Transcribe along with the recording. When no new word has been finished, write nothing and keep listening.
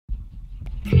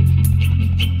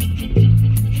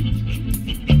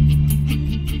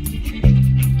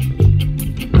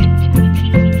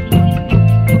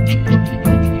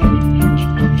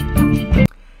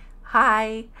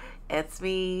It's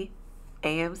me,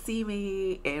 AMC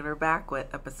Me, and we're back with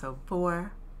episode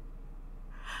 4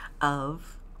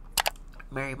 of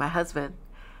Marry My Husband.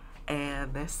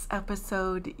 And this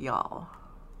episode, y'all,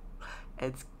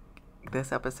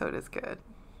 this episode is good.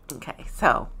 Okay,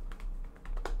 so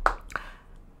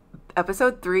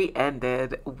episode 3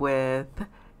 ended with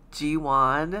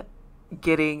Jiwon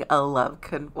getting a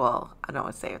well, I don't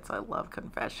want to say it's a love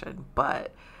confession,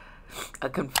 but a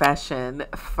confession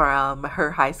from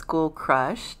her high school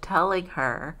crush telling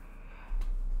her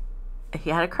he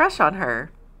had a crush on her.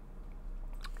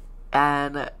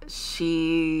 And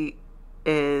she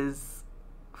is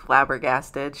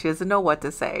flabbergasted. She doesn't know what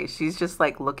to say. She's just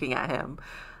like looking at him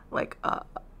like,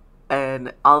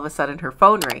 and all of a sudden her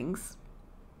phone rings.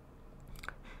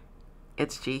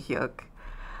 It's Ji-hyuk.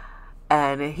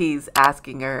 And he's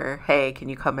asking her, hey, can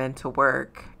you come in to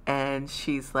work? And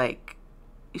she's like,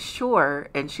 sure.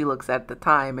 And she looks at the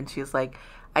time and she's like,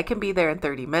 I can be there in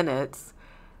 30 minutes.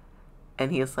 And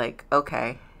he's like,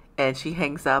 okay. And she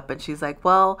hangs up and she's like,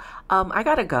 well, I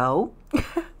gotta go.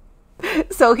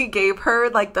 So he gave her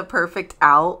like the perfect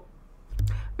out,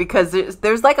 because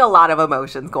there's like a lot of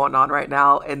emotions going on right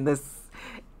now in this.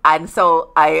 And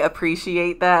so I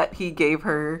appreciate that he gave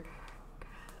her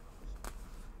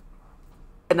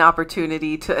an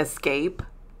opportunity to escape.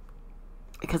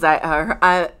 Because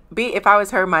if I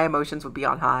was her, my emotions would be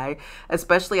on high,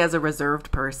 especially as a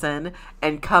reserved person,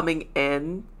 and coming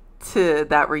in to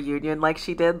that reunion like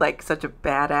she did, like such a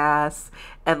badass,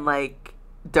 and like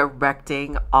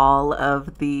directing all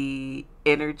of the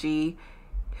energy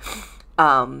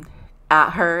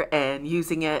at her and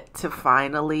using it to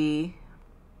finally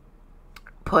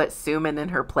put Sumin in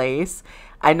her place.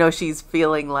 I know she's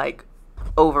feeling like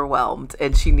overwhelmed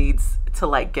and she needs to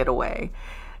like get away.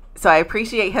 So I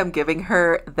appreciate him giving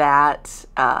her that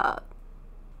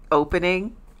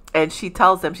opening. And she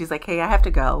tells him, she's like, hey, I have to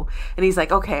go. And he's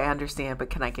like, okay, I understand, but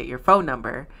can I get your phone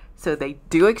number? So they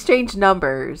do exchange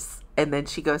numbers. And then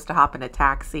she goes to hop in a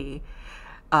taxi.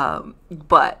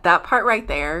 But that part right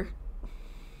there,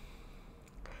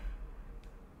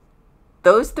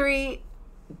 those three,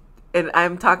 and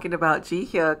I'm talking about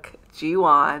Ji-hyuk,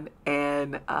 Jiwon,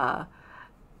 and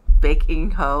Baek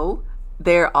In-ho,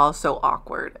 they're also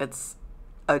awkward. It's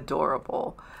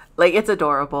adorable. Like, it's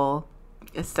adorable.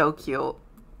 It's so cute.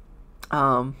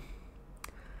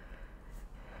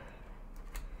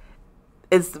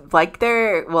 It's like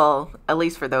well, at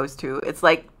least for those two, it's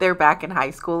like they're back in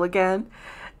high school again.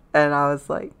 And I was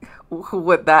like,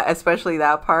 with that, especially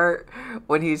that part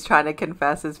when he's trying to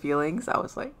confess his feelings, I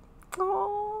was like,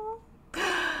 oh,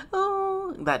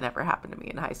 that never happened to me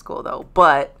in high school though.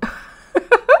 But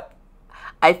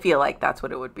I feel like that's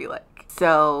what it would be like.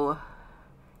 So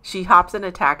she hops in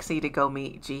a taxi to go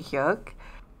meet Ji-hyuk.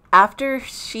 After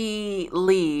she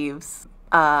leaves,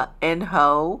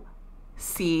 In-ho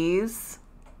sees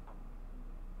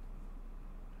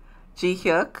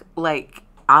Ji-hyuk like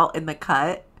out in the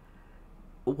cut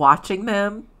watching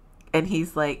them, and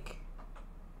he's like,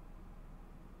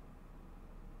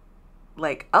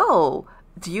 oh,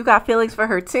 do you got feelings for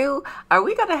her too? Are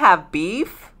we gonna have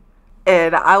beef?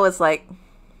 And I was like,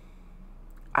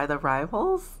 are the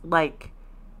rivals, like,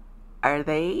 are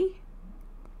they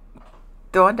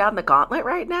throwing down the gauntlet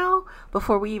right now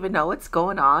before we even know what's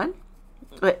going on?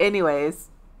 But anyways,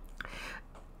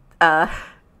 Jiwon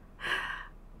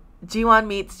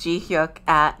meets Ji-hyuk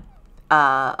at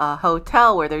a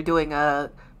hotel where they're doing a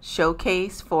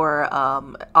showcase for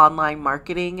online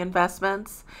marketing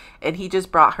investments, and he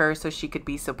just brought her so she could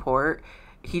be support.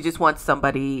 He just wants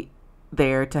somebody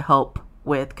there to help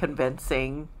with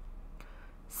convincing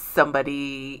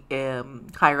somebody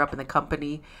higher up in the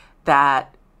company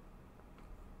that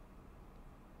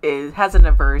has an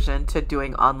aversion to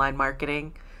doing online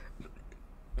marketing.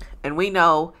 And we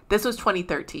know this was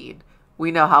 2013.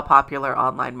 We know how popular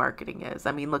online marketing is.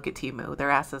 I mean, look at Temu. Their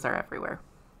asses are everywhere.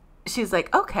 She's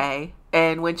like, okay.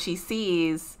 And when she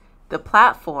sees the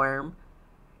platform,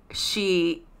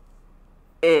 she's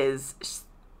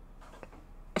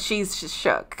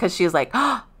shook, because she's like,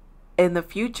 oh, in the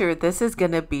future, this is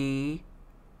going to be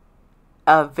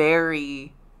a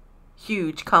very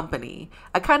huge company.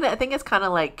 I think it's kind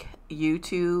of like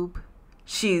YouTube.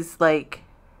 She's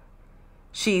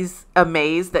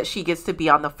amazed that she gets to be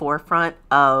on the forefront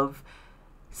of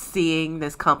seeing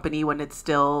this company when it's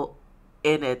still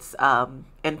in its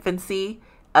infancy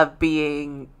of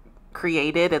being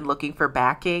created and looking for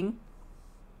backing.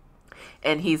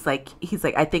 And he's like,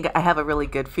 I think I have a really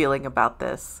good feeling about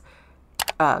this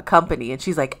company. And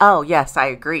she's like, oh yes, I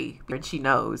agree. And she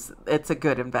knows it's a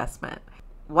good investment.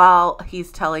 While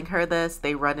he's telling her this,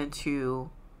 they run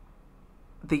into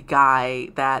the guy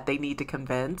that they need to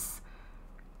convince.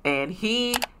 And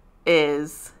he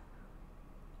is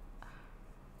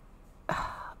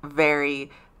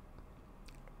very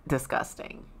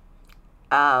disgusting.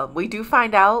 We do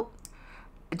find out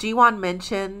Jiwon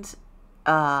mentioned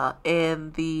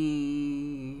in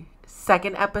the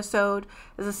second episode,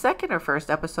 is the second or first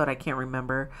episode, I can't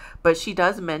remember, but she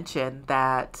does mention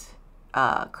that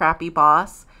crappy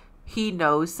boss, he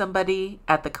knows somebody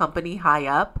at the company high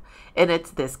up, and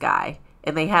it's this guy,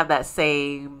 and they have that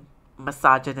same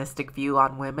misogynistic view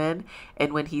on women.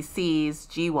 And when he sees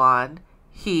Jiwon,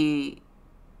 he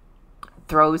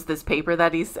throws this paper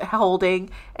that he's holding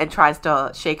and tries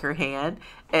to shake her hand,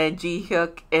 and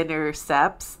Ji-hyuk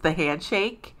intercepts the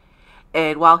handshake.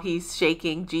 And while he's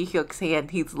shaking Ji-hyuk's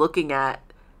hand, he's looking at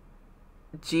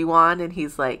Jiwon, and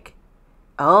he's like,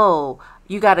 "Oh,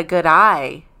 you got a good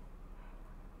eye,"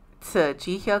 to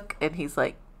Ji-hyuk. And he's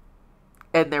like,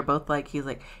 and they're both like, he's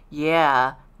like,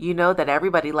 "Yeah, you know that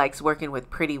everybody likes working with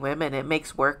pretty women. It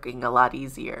makes working a lot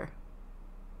easier."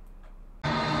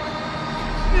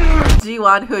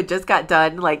 Jiwon, who had just got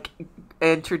done like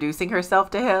introducing herself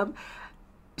to him,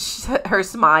 her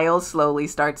smile slowly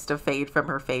starts to fade from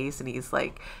her face, and he's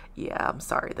like, "Yeah, I'm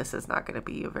sorry, this is not going to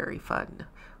be a very fun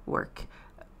work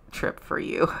trip for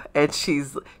you." And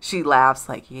she laughs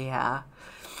like, "Yeah,"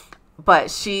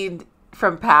 but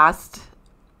from the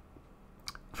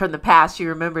past, she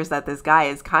remembers that this guy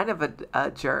is kind of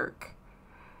a jerk.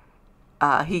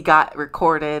 He got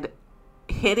recorded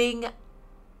hitting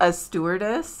a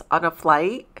stewardess on a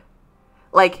flight,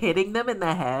 like hitting them in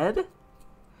the head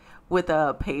with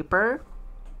a paper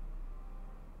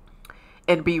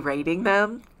and berating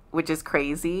them, which is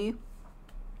crazy.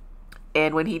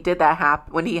 And when he did that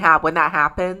when that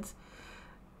happened,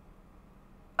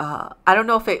 I don't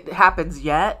know if it happens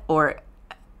yet, or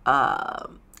I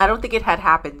don't think it had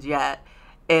happened yet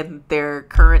in their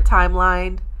current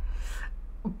timeline.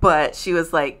 But she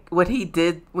was like, when he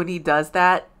does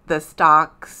that, the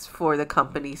stocks for the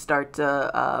company start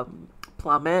to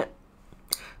plummet,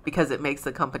 because it makes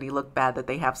the company look bad that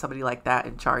they have somebody like that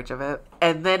in charge of it.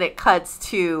 And then it cuts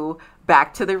to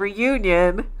back to the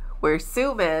reunion, where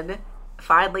Sumin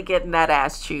finally getting that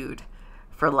ass chewed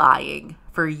for lying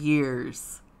for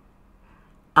years.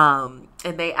 And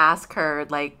they ask her,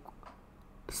 like,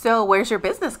 "So where's your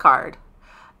business card?"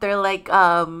 They're like,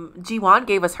 Jiwon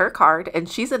gave us her card, and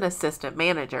she's an assistant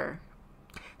manager.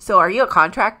 "So are you a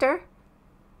contractor?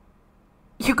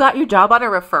 You got your job on a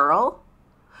referral?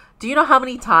 Do you know how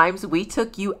many times we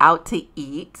took you out to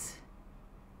eat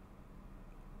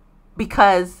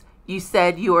because you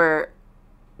said you were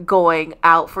going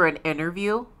out for an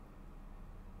interview?"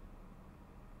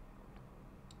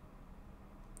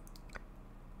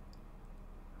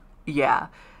 Yeah.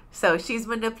 So she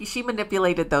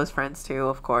manipulated those friends too,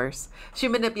 of course. She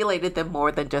manipulated them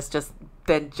more than just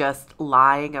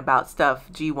lying about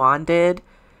stuff Jiwon did.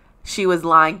 She was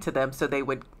lying to them so they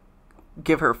would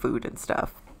give her food and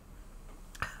stuff.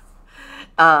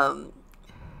 And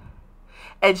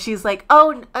she's like,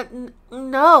 "Oh,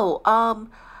 no.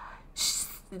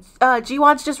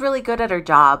 Jiwon's just really good at her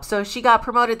job. So she got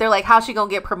promoted." They're like, "How's she gonna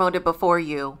get promoted before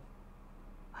you?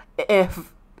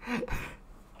 If..."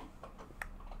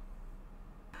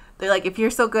 They're like, "If you're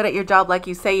so good at your job like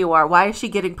you say you are, why is she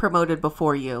getting promoted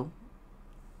before you?"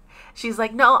 She's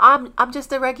like, "No, I'm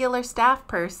just a regular staff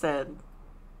person."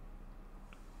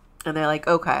 And they're like,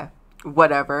 "Okay,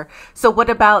 whatever." So what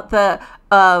about the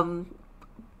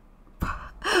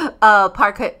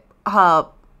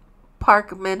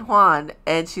Park Min Hwan?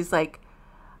 And she's like,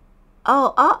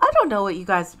 "Oh, I don't know what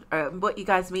you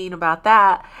guys mean about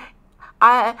that.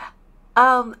 I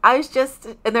was just..."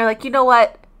 And they're like, "You know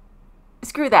what?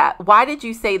 Screw that. Why did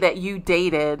you say that you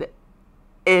dated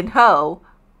In Ho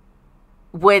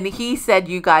when he said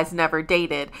you guys never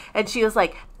dated?" And she was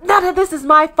like, "None of this is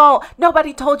my fault.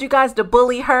 Nobody told you guys to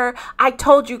bully her. I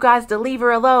told you guys to leave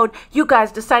her alone. You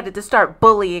guys decided to start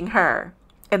bullying her."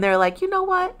 And they're like, "You know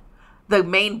what?" The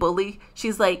main bully,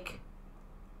 she's like,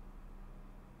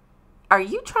 "Are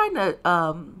you trying to,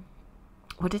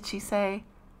 what did she say?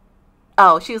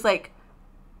 Oh, she was like,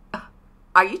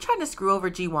 "Are you trying to screw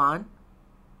over Jiwon?"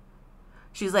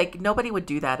 She's like, "Nobody would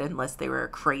do that unless they were a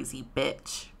crazy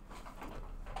bitch."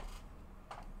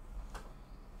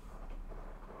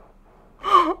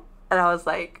 And I was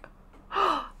like,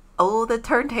 oh, the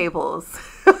turntables.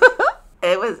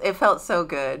 It felt so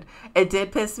good. It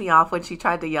did piss me off when she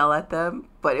tried to yell at them,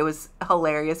 but it was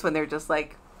hilarious when they're just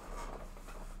like,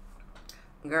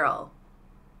 "Girl,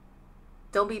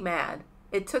 don't be mad.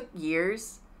 It took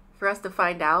years for us to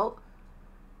find out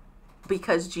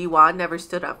because Jiwon never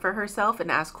stood up for herself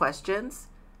and asked questions.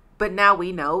 but now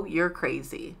we know you're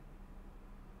crazy.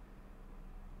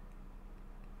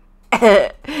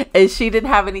 And she didn't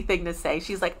have anything to say.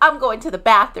 She's like, I'm going to the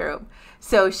bathroom.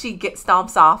 So she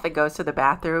stomps off and goes to the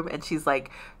bathroom, and she's like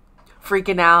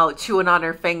freaking out, chewing on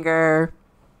her finger.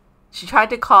 She tried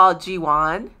to call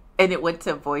Ji-won, and it went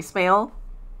to voicemail.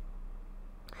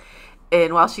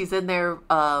 And while she's in there,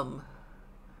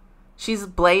 she's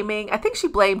blaming, I think she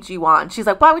blamed Ji-won. She's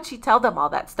like, why would she tell them all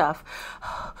that stuff?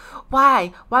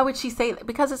 Why? Why would she say that?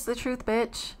 Because it's the truth,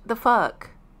 bitch. The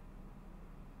fuck?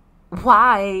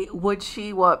 Why would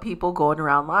she want people going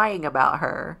around lying about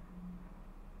her?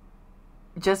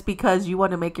 Just because you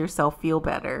want to make yourself feel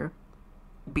better.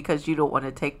 Because you don't want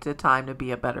to take the time to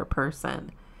be a better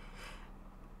person.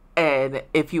 And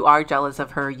if you are jealous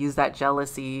of her, use that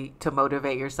jealousy to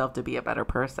motivate yourself to be a better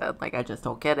person. Like, I just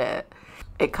don't get it.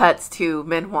 It cuts to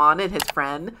Min-hwan and his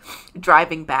friend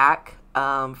driving back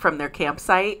from their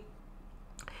campsite.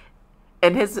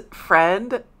 And his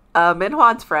friend,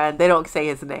 Min-hwan's friend, they don't say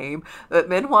his name, but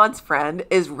Min-hwan's friend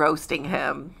is roasting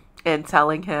him and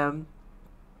telling him,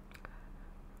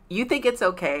 you think it's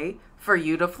okay for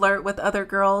you to flirt with other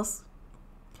girls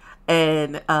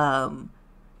and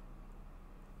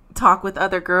talk with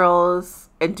other girls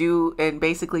and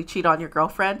basically cheat on your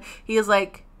girlfriend? He is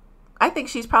like, I think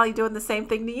she's probably doing the same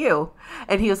thing to you.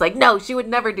 And he was like, no, she would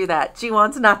never do that.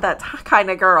 Ji-won's not that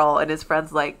kind of girl. And his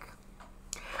friend's like,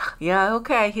 yeah,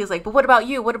 okay. He was like, but what about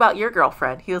you? What about your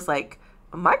girlfriend? He was like,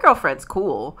 my girlfriend's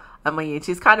cool. I mean,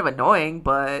 she's kind of annoying,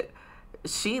 but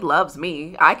she loves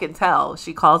me. I can tell.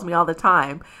 She calls me all the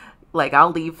time. Like, I'll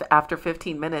leave after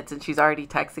 15 minutes and she's already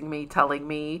texting me, telling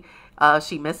me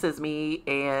she misses me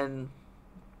and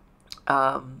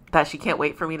that she can't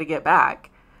wait for me to get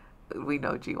back. We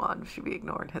know Ji-won should be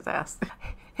ignoring his ass.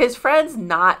 His friend's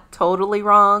not totally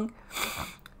wrong.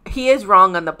 He is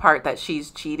wrong on the part that she's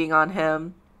cheating on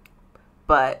him,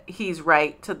 but he's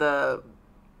right on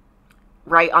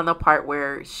the part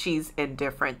where she's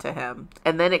indifferent to him.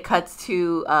 And then it cuts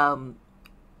to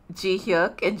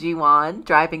Ji-hyuk and Ji-won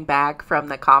driving back from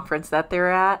the conference that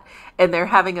they're at, and they're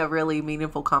having a really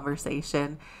meaningful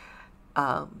conversation.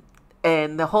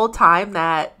 And the whole time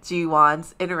that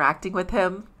Ji-won's interacting with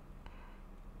him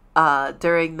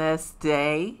during this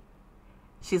day,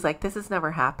 she's like, this has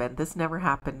never happened. This never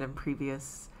happened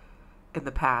in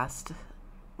the past.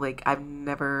 Like, I've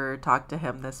never talked to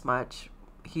him this much.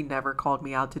 He never called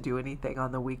me out to do anything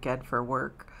on the weekend for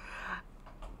work.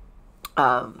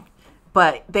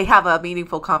 But they have a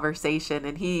meaningful conversation,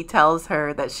 and he tells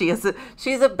her that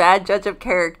she's a bad judge of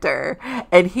character.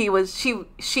 And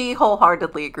she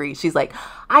wholeheartedly agrees. She's like,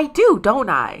 I do, don't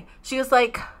I? She was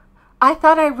like, I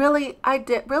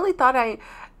really thought I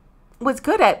was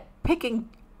good at picking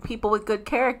people with good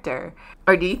character.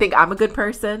 Or do you think I'm a good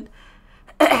person?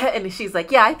 And she's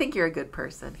like, yeah, I think you're a good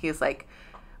person. He's like,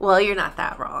 well, you're not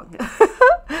that wrong.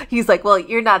 He's like, well,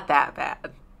 you're not that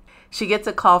bad. She gets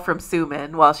a call from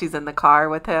Sumin while she's in the car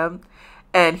with him.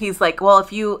 And he's like, well,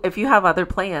 if you have other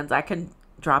plans, I can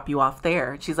drop you off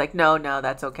there. And she's like, no,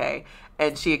 that's okay.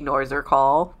 And she ignores her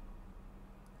call.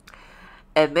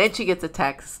 And then she gets a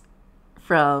text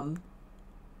from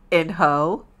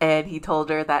In-ho, and he told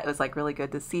her that it was like really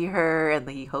good to see her and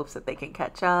that he hopes that they can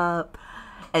catch up.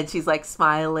 And she's like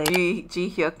smiling.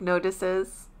 Ji-hyuk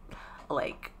notices,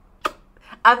 like,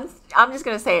 I'm just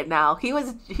gonna say it now. He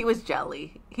was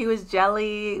jelly. He was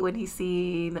jelly when he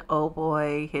seen oh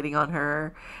boy hitting on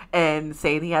her and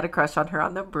saying he had a crush on her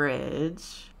on the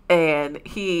bridge. And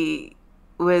he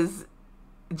was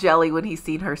jelly when he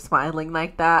seen her smiling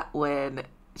like that when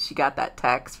she got that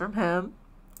text from him.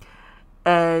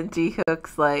 And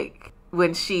Ji-hyuk's like,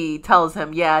 when she tells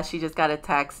him, yeah, she just got a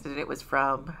text and it was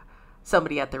from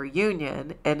somebody at the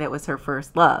reunion and it was her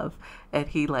first love. And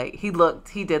he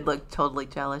did look totally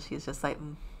jealous. He's just like,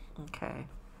 okay.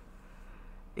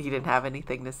 He didn't have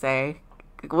anything to say.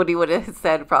 What he would have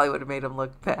said probably would have made him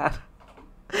look bad.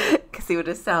 Because he would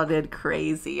have sounded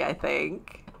crazy, I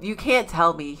think. You can't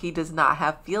tell me he does not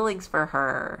have feelings for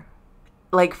her.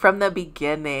 Like, from the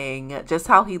beginning, just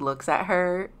how he looks at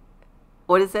her.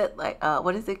 What is it? Like,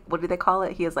 what do they call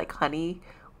it? He has, like, honey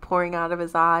pouring out of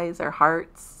his eyes, or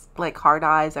hearts, like heart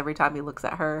eyes every time he looks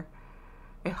at her.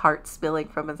 Heart spilling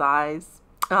from his eyes.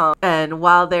 And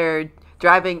while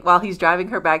he's driving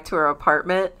her back to her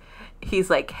apartment, he's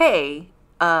like, hey,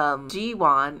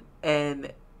 Ji-won,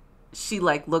 and she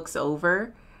like looks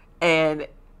over and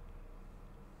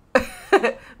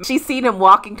she's seen him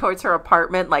walking towards her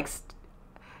apartment, like,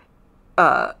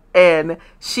 and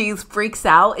she freaks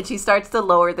out and she starts to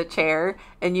lower the chair,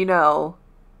 and you know,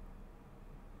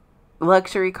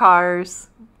 luxury cars.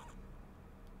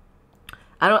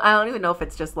 I don't even know if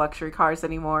it's just luxury cars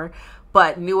anymore,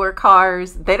 but newer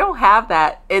cars, they don't have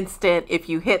that instant, if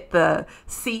you hit the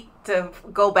seat to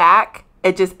go back,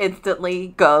 it just instantly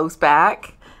goes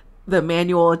back. The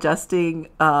manual adjusting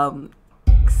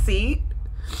seat.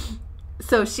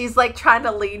 So she's like trying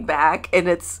to lean back, and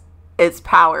it's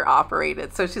power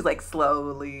operated. So she's like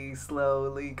slowly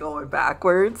going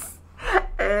backwards.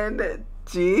 And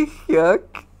Ji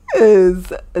Hyuk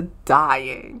is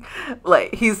dying.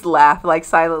 Like, he's like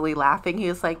silently laughing. He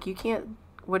was like, "You can't,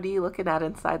 what are you looking at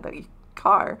inside the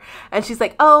car?" And she's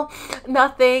like, "Oh,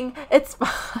 nothing. It's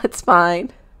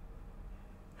fine."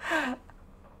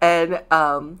 And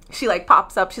she like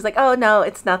pops up. She's like, "Oh no,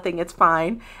 it's nothing. It's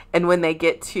fine." And when they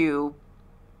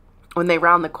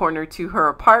round the corner to her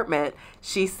apartment,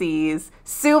 she sees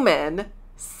Sumin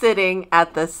sitting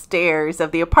at the stairs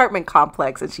of the apartment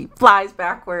complex, and she flies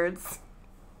backwards.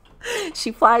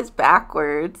 She flies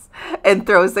backwards and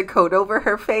throws the coat over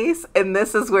her face. And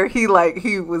this is where he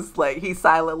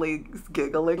silently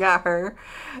giggling at her.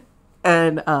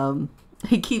 And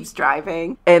he keeps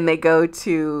driving, and they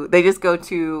just go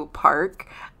to park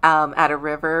at a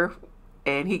river,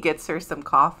 and he gets her some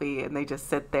coffee, and they just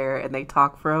sit there and they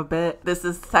talk for a bit. This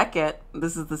is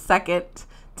the second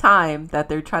time that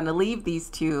they're trying to leave these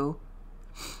two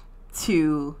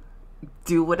to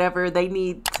do whatever they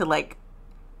need to, like,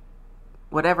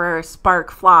 whatever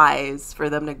spark flies for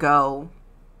them to go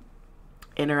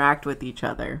interact with each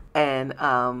other. And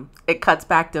it cuts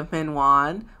back to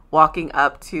Minwon walking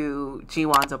up to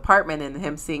Jiwon's apartment and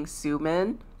him seeing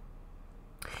Sumin.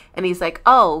 And he's like,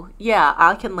 "Oh, yeah,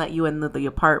 I can let you into the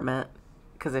apartment,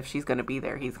 because if she's going to be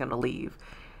there, he's going to leave."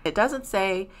 It doesn't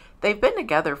say, they've been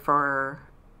together for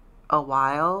a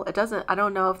while. I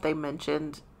don't know if they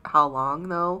mentioned how long,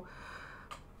 though,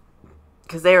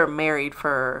 because they were married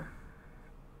for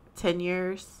 10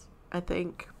 years, I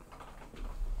think.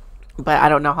 But I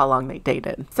don't know how long they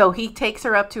dated. So he takes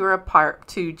her up to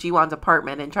to Jiwon's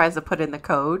apartment and tries to put in the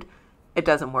code. It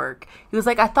doesn't work. He was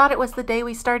like, "I thought it was the day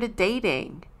we started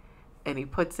dating." And he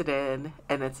puts it in,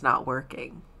 and it's not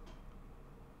working.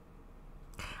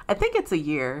 I think it's a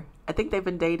year. I think they've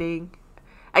been dating.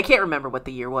 I can't remember what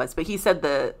the year was, but he said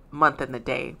the month and the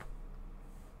day.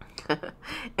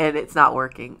 And it's not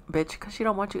working. Bitch, because she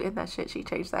don't want you in that shit. She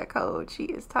changed that code. She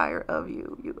is tired of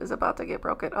you. You is about to get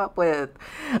broken up with.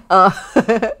 But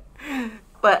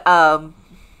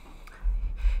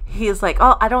he's like,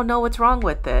 "Oh, I don't know what's wrong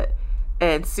with it."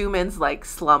 And Sumin's like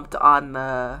slumped on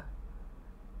the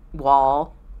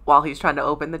wall while he's trying to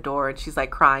open the door, and she's like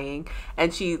crying,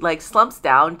 and she like slumps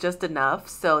down just enough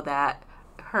so that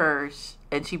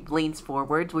and she leans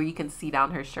forward where you can see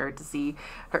down her shirt to see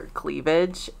her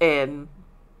cleavage, and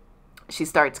she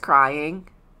starts crying.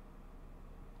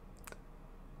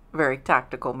 Very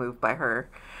tactical move by her.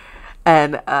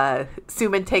 And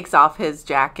Sumin takes off his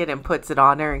jacket and puts it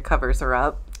on her and covers her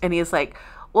up, and he's like,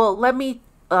 "Well, let me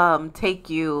get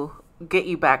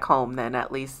you back home then,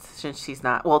 at least, since she's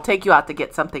not, well, take you out to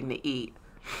get something to eat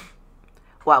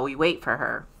while we wait for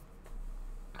her."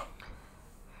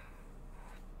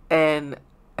 And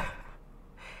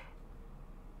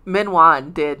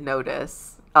Minwon did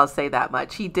notice, I'll say that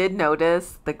much. He did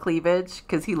notice the cleavage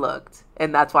because he looked,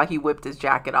 and that's why he whipped his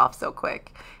jacket off so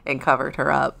quick and covered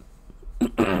her up.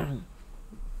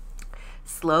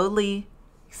 Slowly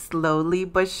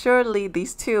but surely,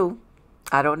 these two,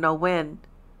 I don't know when,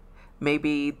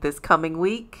 maybe this coming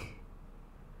week,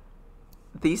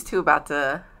 these two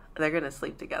they're gonna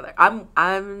sleep together. I'm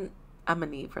gonna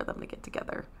need for them to get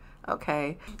together,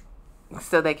 okay,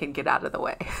 so they can get out of the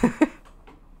way.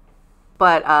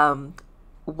 But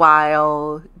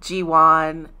while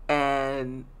Jiwon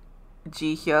and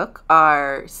Ji Hyuk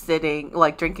are sitting,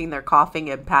 like, drinking their coffee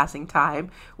and passing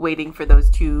time, waiting for those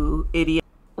two idiots.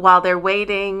 While they're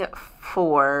waiting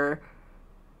for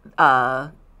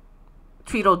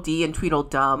Tweedledee and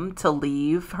Tweedledum to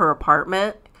leave her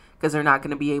apartment because they're not going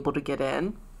to be able to get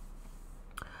in,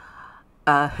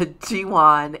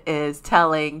 Jiwon is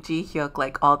telling Ji Hyuk,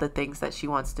 like, all the things that she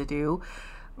wants to do.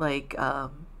 Like,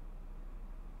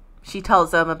 she tells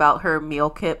them about her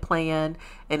meal kit plan,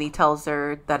 and he tells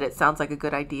her that it sounds like a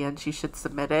good idea and she should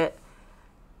submit it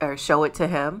or show it to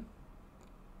him,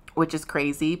 which is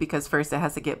crazy because first it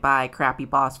has to get by crappy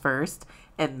boss first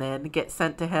and then get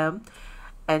sent to him.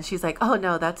 And she's like, "Oh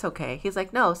no, that's okay." He's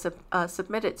like, "No,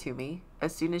 submit it to me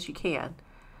as soon as you can."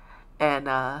 And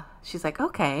she's like,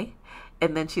 "Okay."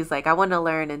 And then she's like, "I want to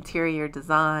learn interior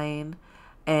design,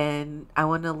 and I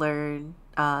want to learn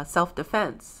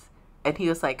self-defense." And he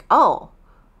was like, "Oh,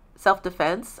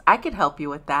 self-defense, I could help you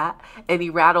with that. And he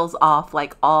rattles off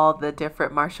like all the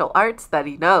different martial arts that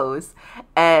he knows.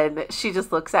 And she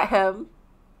just looks at him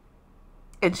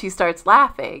and she starts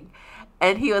laughing.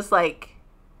 And he was like,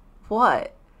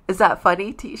 what? Is that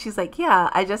funny to you? She's like,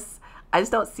 yeah, I just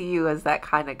don't see you as that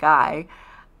kind of guy.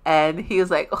 And he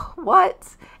was like, oh,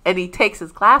 what? And he takes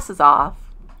his glasses off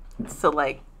to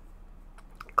like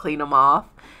clean them off.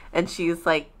 And she's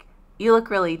like, you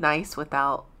look really nice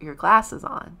without your glasses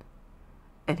on.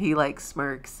 And he like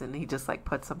smirks and he just like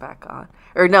puts them back on.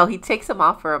 Or no, he takes them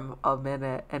off for a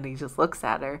minute and he just looks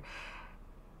at her.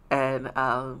 And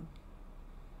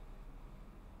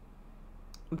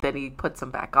then he puts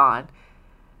them back on.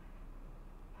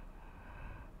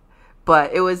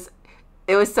 But it was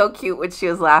so cute when she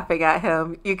was laughing at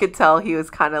him. You could tell he was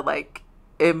kind of like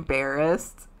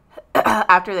embarrassed.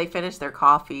 After they finish their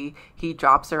coffee, he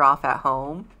drops her off at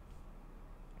home.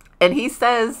 And he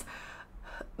says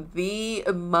the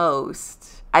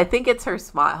most, I think it's her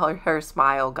smile. Her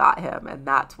smile got him, and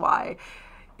that's why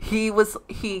he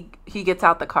gets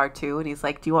out the car too, and he's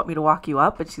like, do you want me to walk you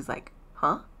up? And she's like,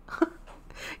 huh?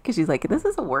 Because she's like, this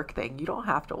is a work thing. You don't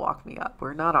have to walk me up.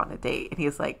 We're not on a date. And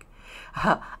he's like,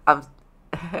 and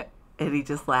he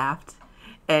just laughed.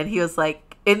 And he was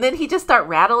like, and then he just started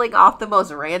rattling off the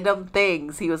most random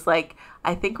things. He was like,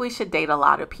 I think we should date a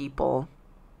lot of people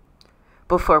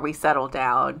before we settle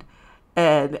down.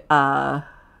 And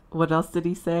what else did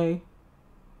he say?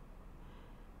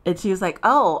 And she was like,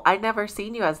 oh, I never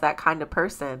seen you as that kind of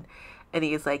person. And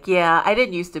he's like, yeah, I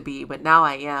didn't used to be, but now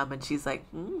I am. And she's like,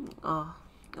 oh,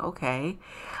 okay.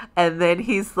 And then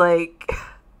he's like,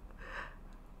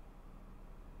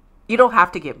 you don't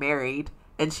have to get married.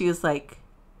 And she was like,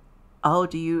 oh,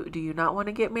 do you not want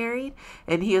to get married?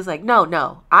 And he was like,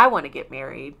 no, I want to get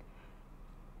married.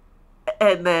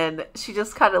 And then she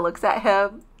just kind of looks at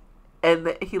him,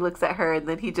 and he looks at her, and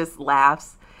then he just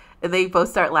laughs, and they both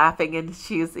start laughing. And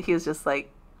he was just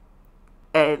like,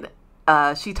 and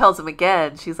she tells him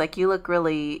again, she's like, you look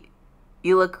really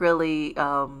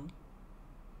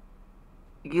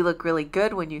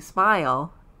good when you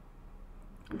smile.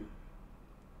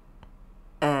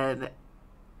 And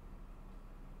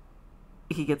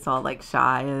he gets all like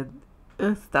shy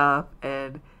and stuff,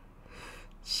 and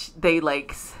they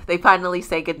finally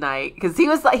say goodnight, because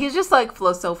he's just like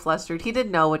so flustered, he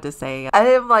didn't know what to say. And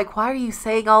I'm like, why are you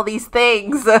saying all these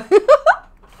things?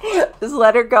 Just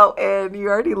let her go in. You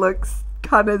already look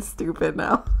kind of stupid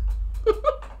now.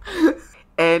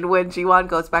 And when Jiwon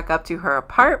goes back up to her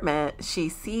apartment, she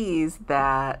sees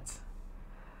that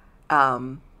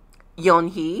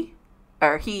Yeonhee,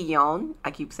 or Hee-yeon,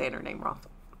 I keep saying her name wrong.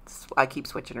 I keep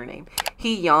switching her name.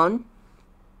 Hee-yeon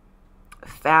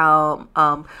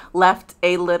left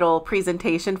a little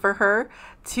presentation for her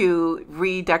to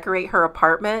redecorate her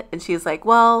apartment, and she's like,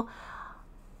 well,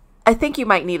 I think you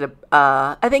might need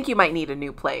a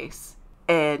new place.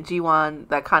 And Jiwon,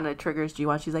 that kind of triggers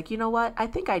Jiwon. She's like, you know what? I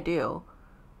think I do.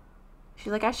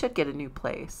 She's like, I should get a new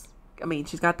place. I mean,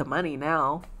 she's got the money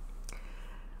now.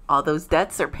 All those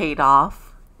debts are paid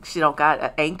off. She don't got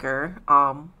an anchor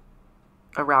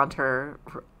around her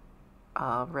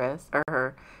wrist,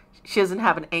 or she doesn't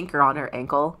have an anchor on her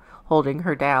ankle holding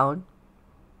her down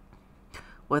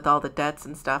with all the debts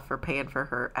and stuff for paying for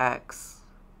her ex.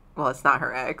 Well, it's not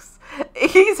her ex.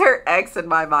 He's her ex in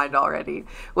my mind already.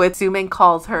 When Sumin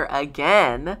calls her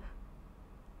again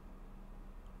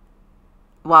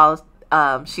while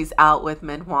she's out with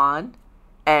Minhwan,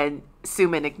 and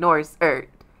Jiwon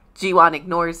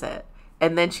ignores it.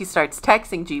 And then she starts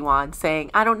texting Jiwon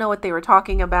saying, I don't know what they were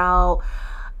talking about.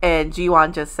 And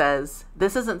Jiwon just says,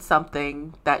 this isn't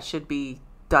something that should be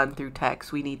done through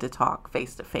text. We need to talk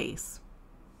face to face.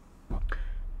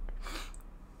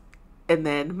 And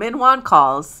then Minhwan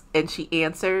calls, and she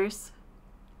answers,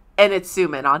 and it's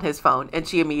Sumin on his phone, and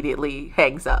she immediately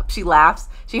hangs up. She laughs.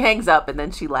 She hangs up, and then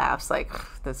she laughs like,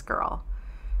 this girl.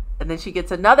 And then she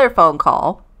gets another phone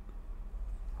call.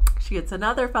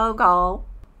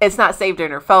 It's not saved in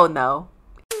her phone, though.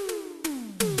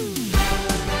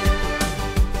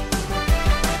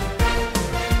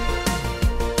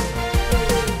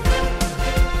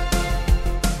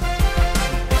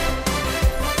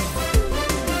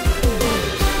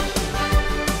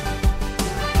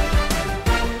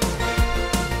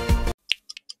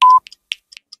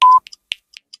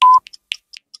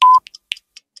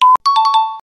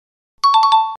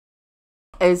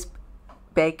 Is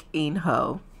Baek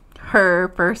In-ho,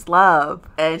 her first love.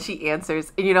 And she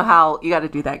answers, and you know how you got to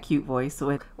do that cute voice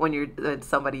when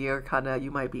somebody you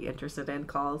might be interested in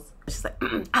calls. She's like,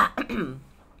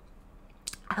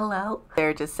 hello.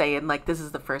 They're just saying like this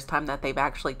is the first time that they've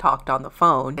actually talked on the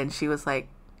phone. And she was like,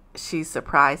 she's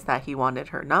surprised that he wanted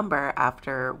her number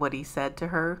after what he said to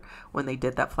her when they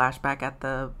did that flashback at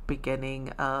the beginning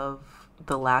of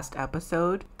the last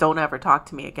episode. Don't ever talk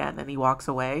to me again. And he walks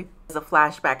away. There's a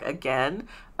flashback again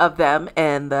of them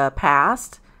in the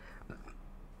past.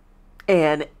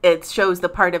 And it shows the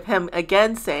part of him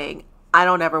again saying, I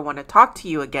don't ever want to talk to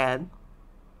you again.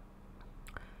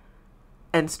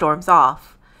 And storms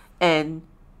off. And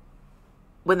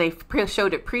when they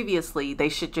showed it previously, they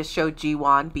should just show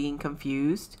Ji-won being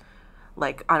confused.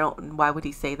 Like, why would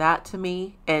he say that to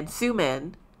me? And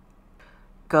Sumin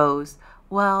goes,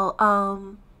 well,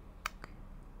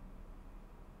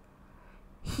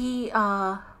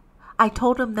 I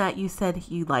told him that you said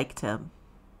you liked him.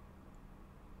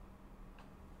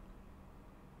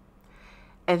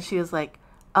 And she was like,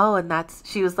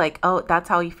 she was like, oh, that's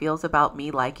how he feels about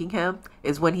me liking him,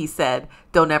 is when he said,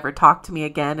 don't ever talk to me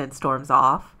again, and storms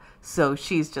off. So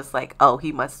she's just like, oh,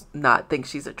 he must not think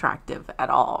she's attractive at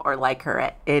all or like her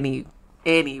at any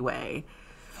way.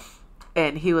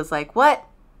 And he was like, what?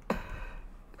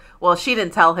 Well, she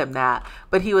didn't tell him that,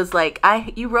 but he was like,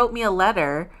 you wrote me a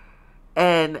letter,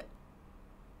 and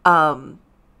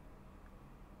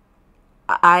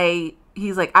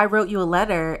he's like, I wrote you a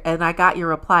letter and I got your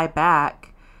reply back.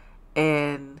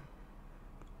 And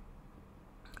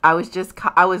I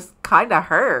was kind of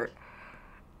hurt.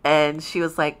 And she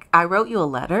was like, I wrote you a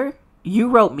letter? You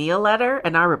wrote me a letter?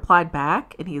 And I replied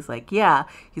back? And he's like, yeah.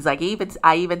 He's like,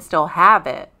 I even still have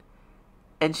it.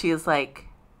 And she was like,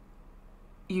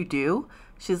 you do?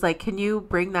 She's like, can you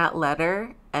bring that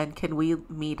letter and can we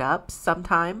meet up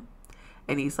sometime?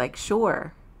 And he's like,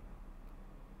 sure.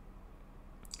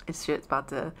 And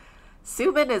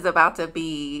Sumin is about to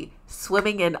be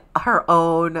swimming in her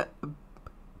own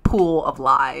pool of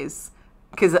lies.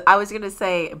 Because I was going to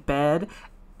say bed.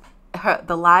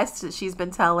 The lies that she's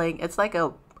been telling, it's like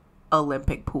a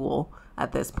Olympic pool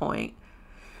at this point.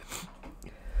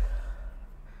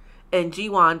 And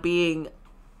Ji-won, being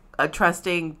a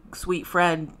trusting, sweet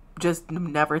friend, just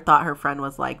never thought her friend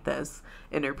was like this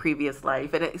in her previous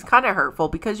life. And it's kind of hurtful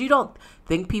because you don't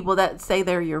think people that say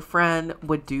they're your friend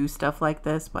would do stuff like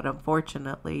this. But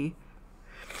unfortunately,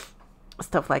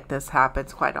 stuff like this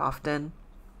happens quite often.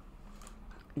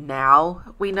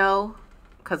 Now we know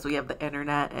because we have the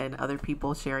internet and other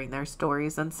people sharing their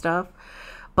stories and stuff.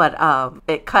 But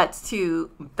it cuts to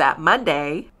that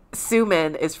Monday.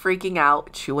 Sumin is freaking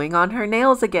out, chewing on her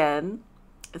nails again.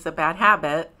 It's a bad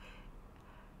habit.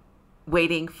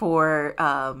 Waiting for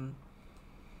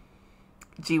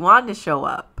Ji-won to show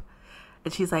up.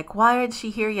 And she's like, why isn't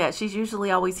she here yet? She's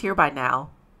usually always here by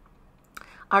now.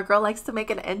 Our girl likes to make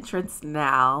an entrance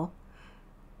now.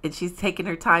 And she's taking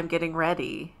her time getting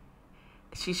ready.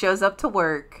 She shows up to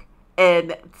work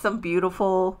and some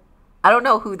beautiful, I don't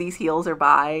know who these heels are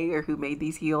by or who made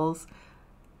these heels,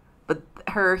 but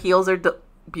her heels are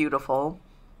beautiful,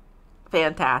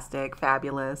 fantastic,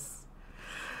 fabulous.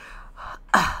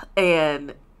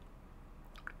 And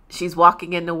she's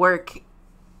walking into work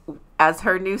as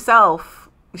her new self.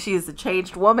 She's a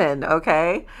changed woman,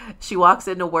 okay? She walks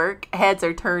into work, heads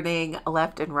are turning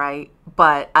left and right.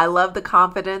 But I love the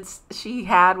confidence she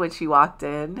had when she walked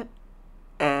in.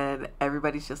 And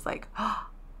everybody's just like, oh,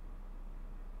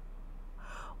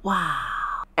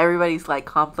 wow. Everybody's like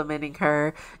complimenting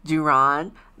her.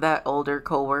 Juran, that older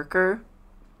coworker,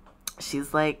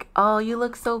 she's like, oh, you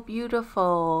look so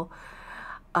beautiful.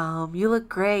 You look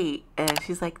great. And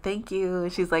she's like, thank you.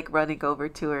 And she's like running over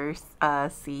to her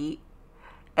seat.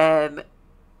 And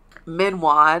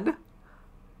Minwon,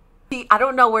 I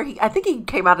don't know where I think he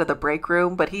came out of the break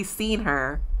room, but he's seen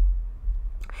her.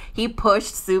 He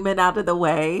pushed Sumin out of the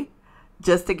way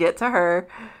just to get to her.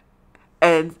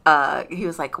 And he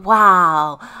was like,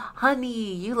 wow,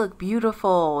 honey, you look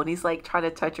beautiful. And he's like trying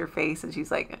to touch her face. And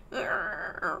she's like,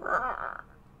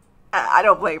 I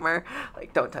don't blame her.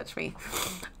 Like, don't touch me.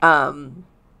 And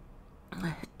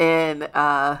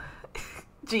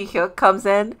Ji-hyuk comes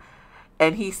in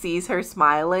and he sees her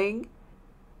smiling.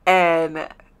 And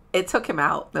it took him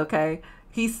out, okay?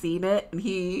 He's seen it. And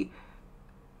he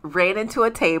ran into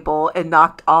a table and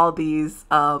knocked all these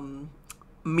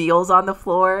meals on the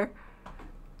floor.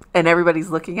 And everybody's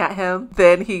looking at him.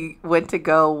 Then he went to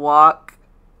go walk.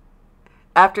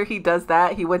 After he does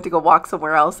that, he went to go walk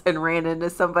somewhere else and ran into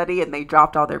somebody and they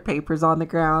dropped all their papers on the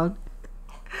ground.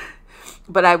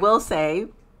 But I will say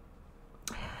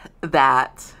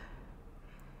that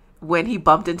when he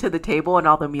bumped into the table and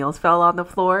all the meals fell on the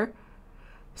floor,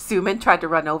 Sumin tried to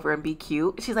run over and be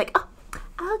cute. She's like, oh,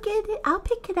 I'll get it. I'll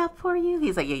pick it up for you.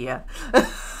 He's like, yeah.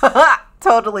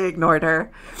 totally ignored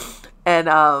her.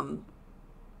 And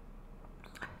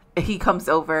he comes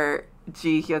over,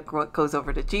 Ji Hyuk goes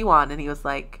over to Jiwon and he was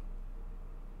like,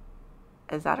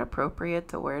 is that appropriate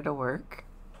to wear to work?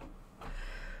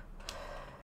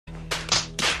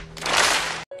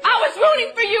 I was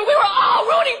rooting for you. We were all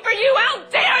rooting for you. How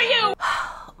dare you?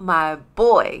 My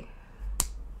boy.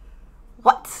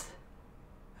 What?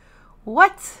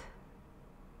 What?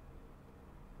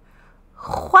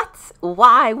 What?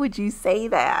 Why would you say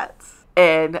that?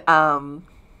 And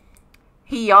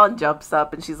Heon jumps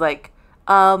up and she's like,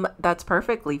 that's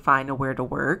perfectly fine to wear to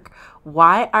work.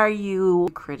 Why are you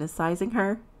criticizing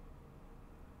her?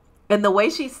 And the way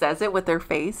she says it with her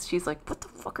face, she's like, what the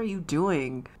fuck are you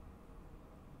doing?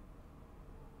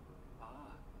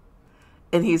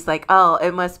 And he's like, oh,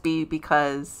 it must be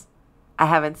because I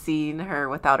haven't seen her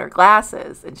without her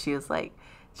glasses. And she was like,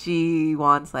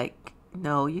 Ji-won's like,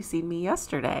 no, you seen me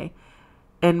yesterday.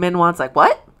 And Min-won's like,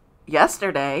 what?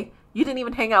 Yesterday? You didn't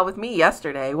even hang out with me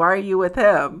yesterday. Why are you with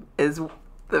him? Is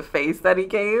the face that he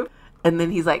gave. And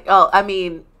then he's like, oh, I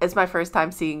mean, it's my first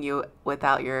time seeing you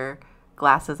without your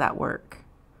glasses at work.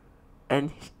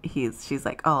 And she's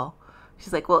like, oh.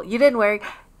 She's like, well, you didn't wear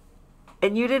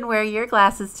your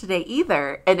glasses today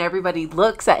either. And everybody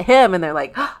looks at him and they're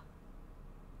like, oh,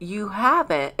 you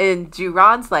haven't. And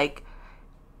Juron's like,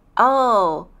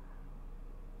 oh,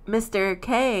 Mr.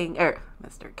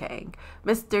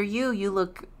 Yu, you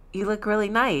look really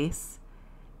nice.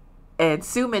 And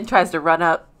Sumin tries to run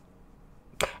up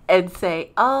and say,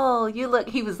 oh, you look,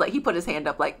 he put his hand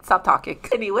up like, stop talking.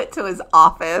 And he went to his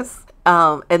office.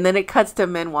 And then it cuts to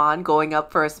Min-won going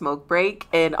up for a smoke break,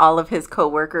 and all of his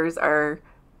coworkers are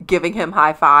giving him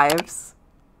high fives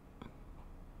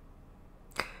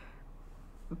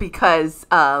because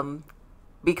of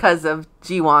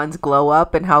Ji-won's glow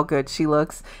up and how good she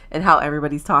looks and how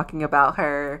everybody's talking about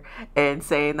her and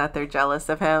saying that they're jealous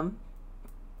of him.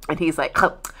 And he's like,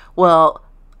 well,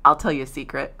 I'll tell you a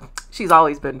secret. She's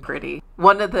always been pretty.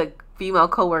 One of the female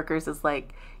coworkers is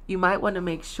like, you might want to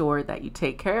make sure that you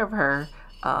take care of her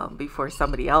before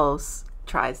somebody else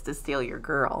tries to steal your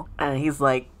girl. And he's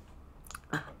like,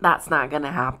 that's not going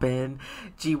to happen.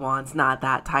 Ji-won's not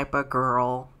that type of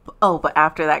girl. Oh, but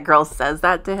after that girl says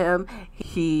that to him,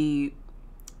 he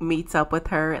meets up with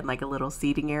her in like a little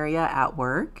seating area at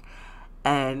work.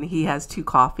 And he has 2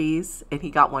 coffees and he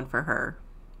got one for her.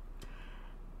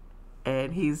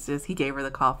 And he gave her the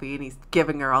coffee and he's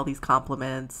giving her all these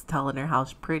compliments, telling her how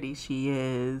pretty she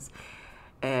is.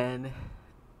 And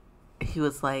he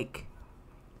was like,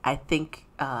 I think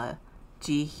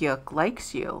Ji Hyuk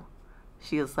likes you.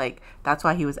 She was like, that's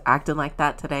why he was acting like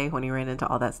that today when he ran into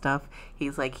all that stuff.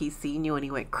 He's like, he's seen you and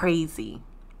he went crazy.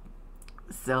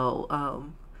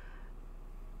 So,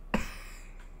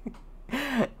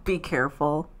 be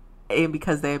careful. And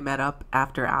because they met up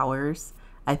after hours,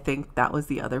 I think that was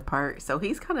the other part. So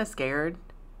he's kind of scared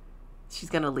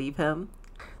she's going to leave him.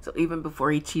 So even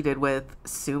before he cheated with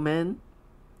Sumin,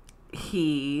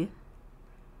 he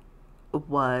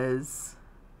was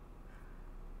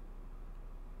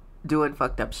doing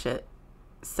fucked up shit.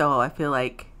 So I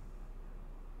think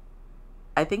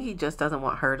he just doesn't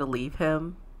want her to leave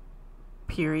him,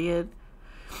 period.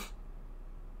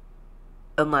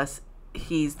 Unless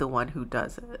he's the one who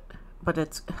does it. But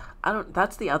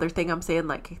that's the other thing I'm saying,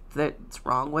 like, that's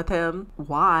wrong with him.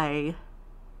 Why,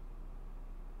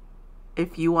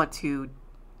 if you want to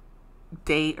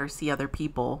date or see other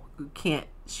people, can't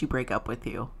she break up with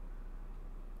you?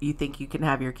 You think you can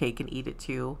have your cake and eat it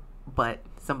too, but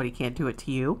somebody can't do it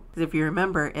to you? Because if you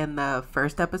remember in the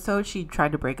first episode, she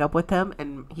tried to break up with him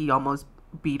and he almost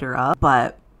beat her up.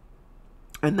 But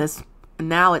in this,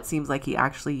 now it seems like he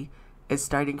actually is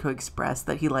starting to express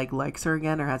that he likes her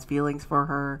again or has feelings for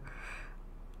her,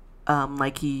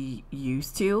 like he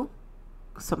used to.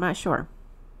 So I'm not sure.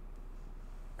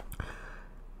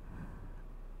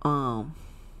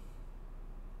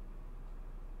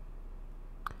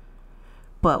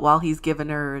 But while he's giving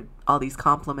her all these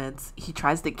compliments, he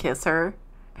tries to kiss her.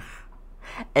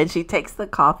 And she takes the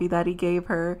coffee that he gave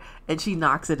her and she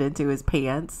knocks it into his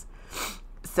pants.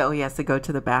 So he has to go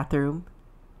to the bathroom.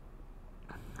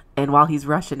 And while he's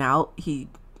rushing out, he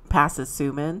passes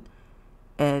Sumin.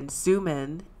 And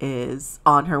Sumin is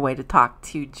on her way to talk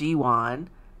to Ji-won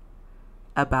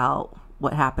about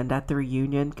what happened at the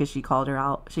reunion because she called her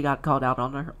out. She got called out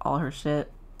on all her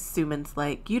shit. Sumin's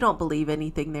like, you don't believe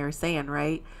anything they're saying,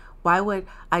 right? Why would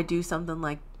I do something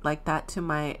like that to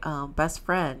my best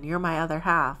friend? You're my other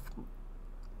half.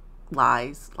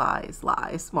 Lies, lies,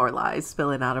 lies. More lies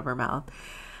spilling out of her mouth.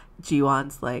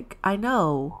 Ji-won's like, I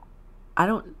know.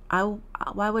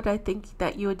 why would I think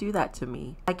that you would do that to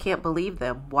me? I can't believe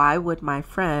them. Why would my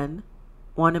friend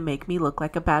want to make me look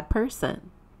like a bad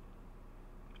person?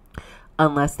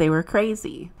 Unless they were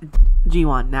crazy.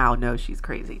 Jiwon now knows she's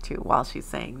crazy too while she's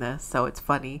saying this. So it's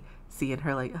funny seeing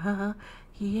her like,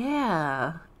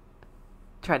 yeah.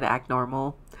 Trying to act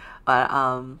normal.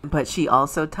 But she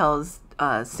also tells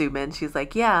Sumin, she's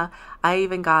like, yeah, I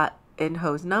even got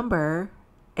Inho's number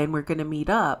and we're going to meet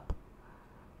up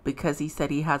because he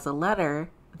said he has a letter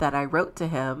that I wrote to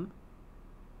him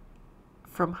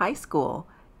from high school.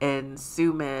 And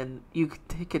Sumin, you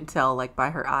can tell like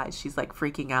by her eyes, she's like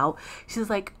freaking out. She's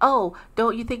like, oh,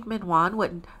 don't you think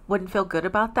Minwon wouldn't feel good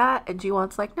about that? And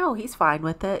Jiwon's like, no, he's fine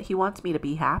with it. He wants me to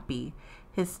be happy.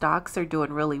 His stocks are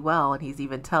doing really well, and he's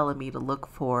even telling me to look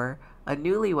for a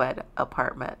newlywed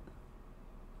apartment.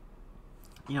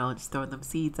 You know, just throwing them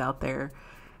seeds out there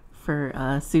for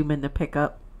Sumin to pick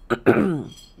up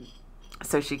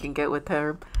so she can get with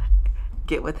him,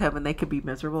 and they could be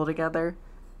miserable together.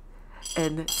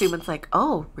 And Sumin's like,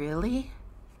 oh, really?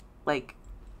 Like,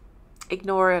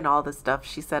 ignoring all the stuff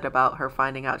she said about her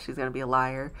finding out she's going to be a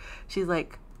liar. She's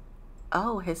like,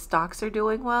 oh, his stocks are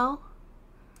doing well?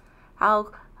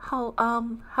 How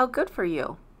good for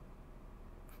you?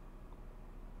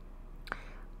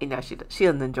 You know, she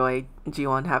doesn't enjoy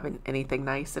Jiwon having anything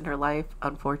nice in her life,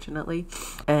 unfortunately.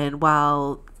 And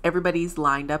while everybody's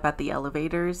lined up at the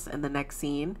elevators in the next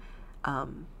scene,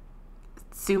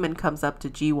 Sumin comes up to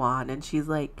Jiwon and she's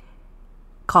like,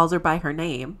 calls her by her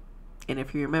name. And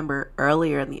if you remember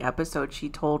earlier in the episode, she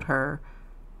told her,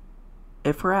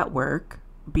 if we're at work,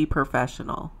 be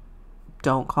professional.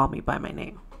 Don't call me by my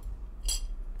name.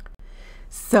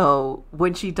 So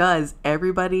when she does,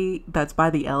 everybody that's by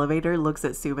the elevator looks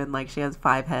at Sumin like she has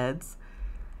 5 heads.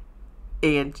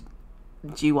 And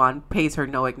Jiwon pays her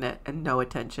no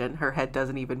attention. Her head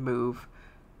doesn't even move.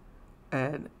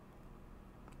 And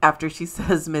after she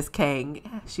says Miss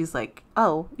Kang, she's like,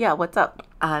 oh, yeah, what's up?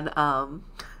 And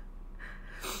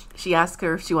she asks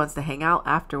her if she wants to hang out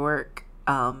after work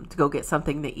to go get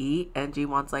something to eat. And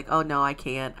Jiwon's like, oh, no, I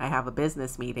can't. I have a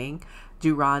business meeting.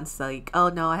 Juran's like, oh,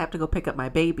 no, I have to go pick up my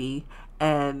baby.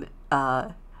 And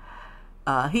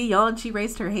Hee-yeon, she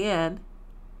raised her hand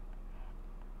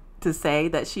to say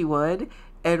that she would.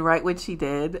 And right when she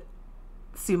did,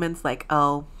 Sumin's like,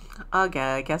 oh, okay,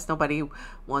 I guess nobody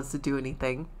wants to do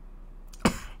anything.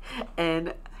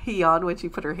 And Hee-yeon, when she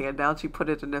put her hand down, she put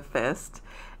it in a fist.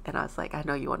 And I was like, I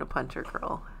know you want to punch her,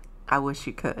 girl. I wish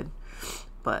you could.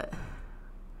 But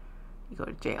you go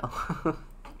to jail.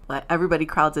 But everybody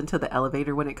crowds into the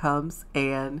elevator when it comes.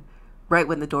 And right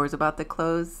when the door's about to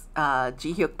close,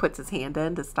 Ji-hyuk puts his hand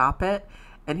in to stop it.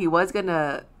 And he was going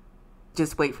to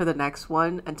just wait for the next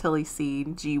one until he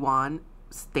seen Jiwon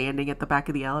standing at the back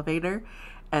of the elevator.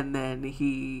 And then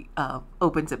he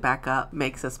opens it back up,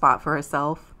 makes a spot for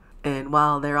herself. And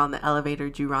while they're on the elevator,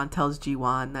 Juran tells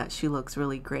Jiwon that she looks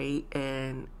really great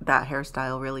and that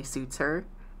hairstyle really suits her.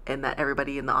 And that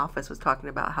everybody in the office was talking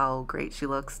about how great she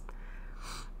looks.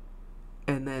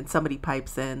 And then somebody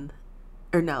pipes in,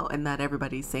 and that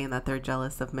everybody's saying that they're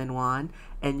jealous of Minwon.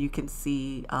 And you can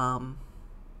see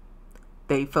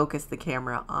they focus the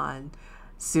camera on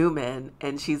Sumin,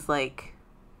 and she's like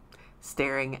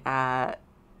staring at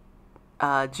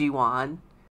Jiwon.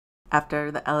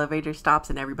 After the elevator stops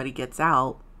and everybody gets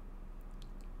out,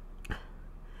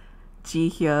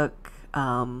 Ji-hyuk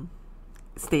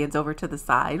stands over to the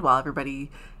side while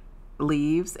everybody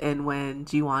leaves, and when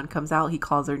Jiwon comes out, he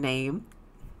calls her name.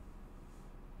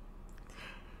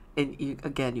 And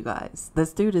you guys,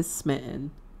 this dude is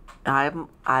smitten.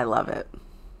 I love it.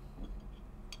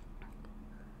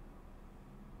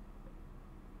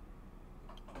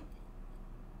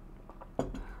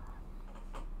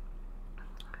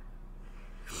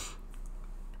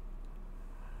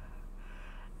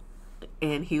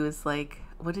 And he was like,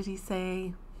 what did he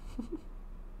say?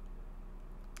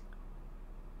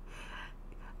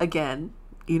 Again,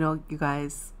 you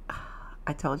guys,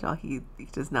 I told y'all he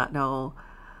does not know.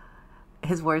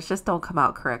 His words just don't come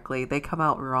out correctly. They come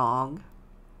out wrong.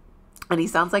 And he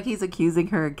sounds like he's accusing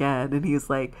her again. And he's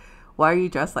like, why are you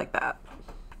dressed like that?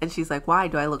 And she's like, why?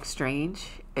 Do I look strange?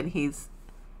 And he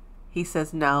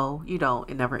says, no, you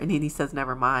don't. And then he says,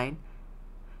 never mind.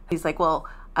 He's like, well,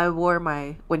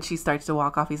 when she starts to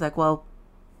walk off, he's like, well,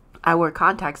 I wore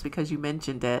contacts because you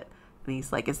mentioned it. And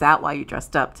he's like, is that why you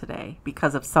dressed up today?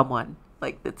 Because of someone,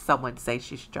 like, did someone say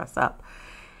she should dress up?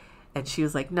 And she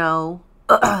was like, no,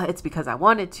 it's because I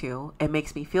wanted to. It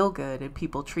makes me feel good and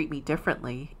people treat me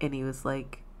differently. And he was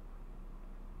like,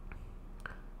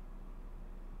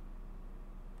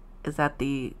 is that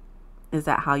the Is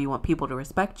that how you want people to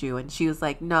respect you? And she was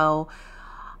like, no.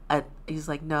 He's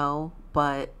like, no,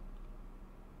 but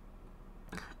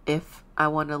if I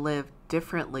want to live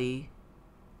differently,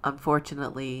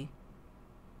 unfortunately,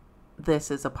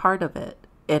 this is a part of it.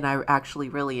 And I actually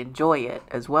really enjoy it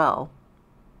as well.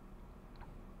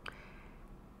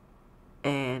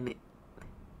 And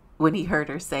when he heard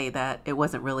her say that it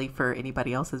wasn't really for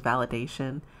anybody else's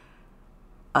validation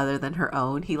other than her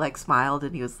own, he like smiled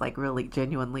and he was like really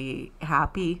genuinely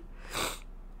happy.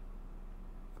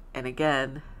 And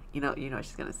again, you know what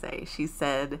she's gonna say. She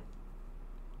said,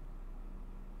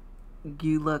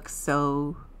 you look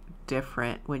so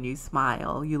different when you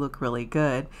smile. You look really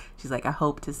good. She's like, I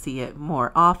hope to see it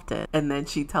more often. And then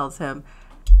she tells him,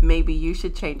 maybe you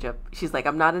should change up. She's like,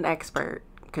 I'm not an expert,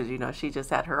 because she just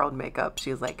had her own makeup.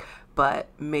 She was like, but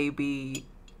maybe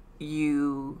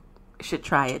you should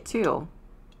try it too,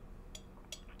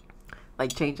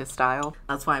 like change of style.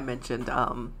 That's why I mentioned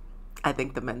I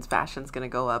think the men's fashion's gonna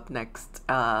go up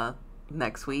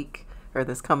next week, or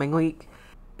this coming week.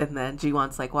 And then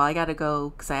Jiwon's like, well, I gotta go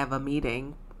because I have a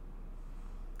meeting.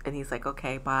 And he's like,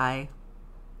 okay, bye.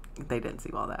 They didn't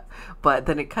see all that, but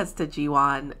then it cuts to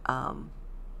Jiwon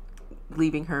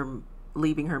leaving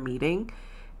her meeting,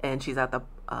 and she's at the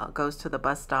goes to the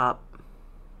bus stop.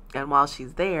 And while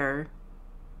she's there,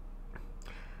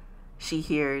 she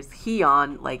hears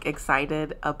Hyun like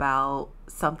excited about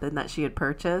something that she had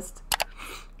purchased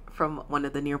from one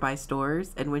of the nearby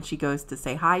stores. And when she goes to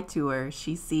say hi to her,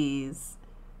 she sees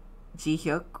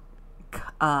Ji-hyuk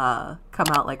come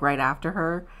out like right after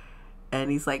her. And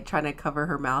he's like trying to cover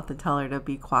her mouth and tell her to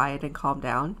be quiet and calm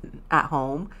down. At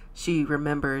home, she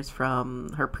remembers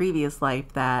from her previous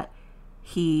life that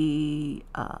Hyun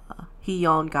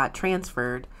got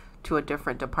transferred to a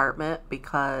different department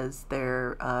because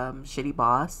their shitty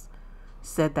boss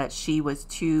said that she was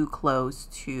too close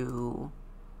to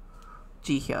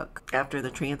Ji-hyuk. After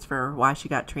the transfer, why she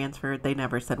got transferred, they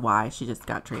never said why. She just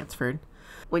got transferred.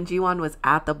 When Jiwon was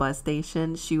at the bus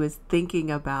station, she was thinking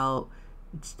about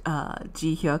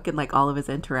Ji-hyuk and like all of his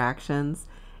interactions,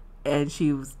 and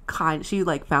she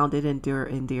like found it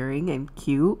endearing and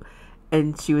cute.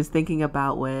 And she was thinking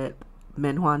about what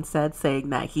Minhwan said, saying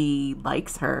that he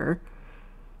likes her.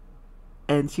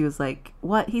 And she was like,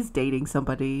 what? He's dating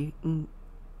somebody.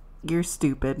 You're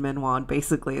stupid, Minhwan,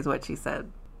 basically is what she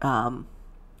said. Hyun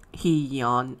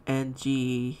and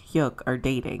Ji-hyuk are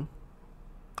dating.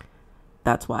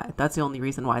 That's why. That's the only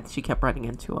reason why she kept running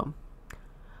into him.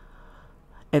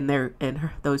 And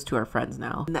those two are friends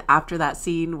now. And after that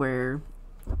scene where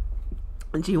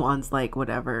Jiwon's like,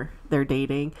 whatever, they're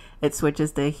dating, it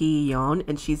switches to Hyun,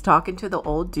 and she's talking to the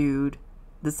old dude,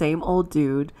 the same old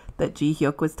dude that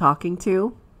Ji-hyuk was talking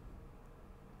to.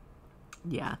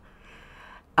 Yeah.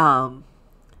 And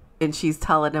she's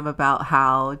telling him about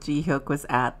how Ji-hyuk was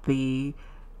at the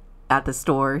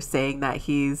store saying that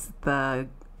he's the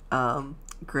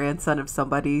grandson of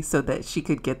somebody so that she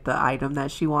could get the item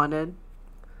that she wanted.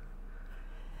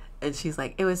 And she's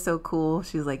like, it was so cool.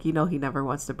 She's like, he never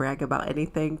wants to brag about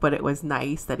anything, but it was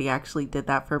nice that he actually did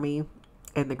that for me.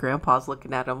 And the grandpa's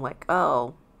looking at him like,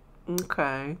 oh,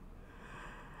 okay.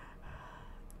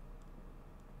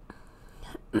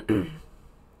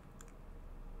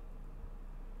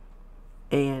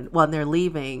 And when they're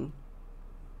leaving,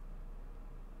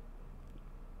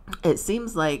 it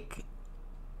seems like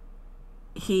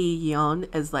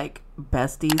Hyun is like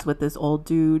besties with this old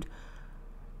dude.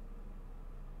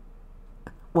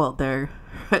 Well, they're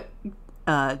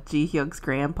Ji-hyuk's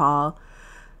grandpa.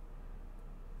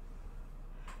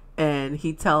 And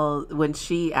when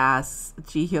she asks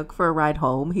Ji-hyuk for a ride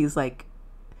home, he's like,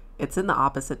 it's in the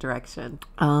opposite direction.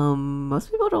 Most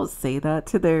people don't say that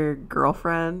to their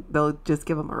girlfriend. They'll just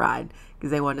give them a ride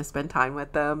because they want to spend time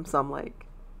with them. So I'm like,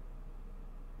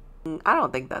 I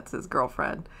don't think that's his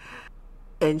girlfriend.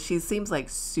 And she seems like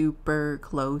super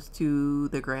close to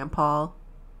the grandpa.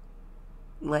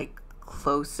 Like,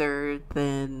 closer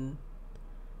than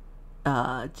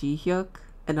Ji-hyuk.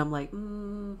 And I'm like,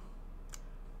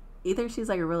 either she's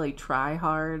like a really try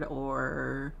hard,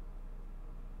 or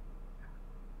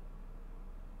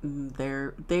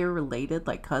they're related,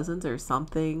 like cousins or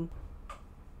something.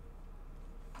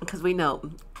 Because we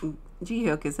know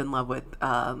Ji-hyuk is in love with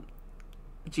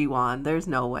Jiwon. There's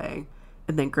no way.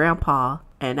 And then grandpa,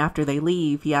 and after they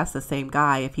leave, he asked the same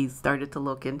guy if he started to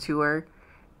look into her.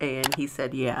 And he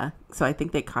said, yeah. So I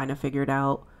think they kind of figured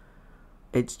out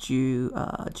it's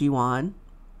Jiwon,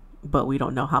 but we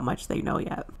don't know how much they know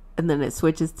yet. And then it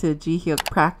switches to Ji-hyuk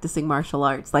practicing martial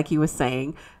arts. Like he was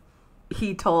saying,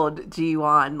 he told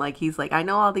Jiwon, like, he's like, I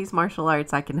know all these martial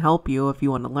arts. I can help you if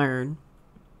you want to learn.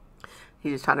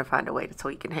 He's just trying to find a way so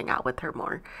he can hang out with her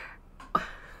more.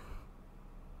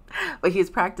 But he's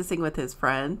practicing with his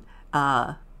friend,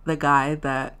 the guy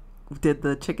that did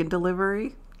the chicken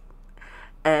delivery.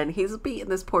 And he's beating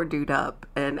this poor dude up.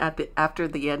 And after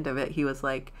the end of it, he was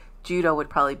like, judo would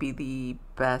probably be the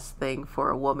best thing for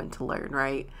a woman to learn,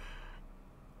 right?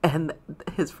 And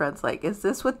his friend's like, is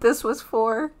this what this was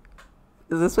for?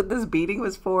 Is this what this beating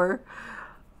was for?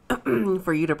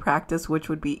 For you to practice which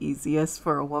would be easiest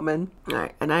for a woman. All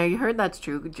right. And I heard that's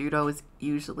true. Judo is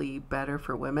usually better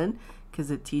for women because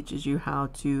it teaches you how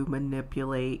to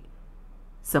manipulate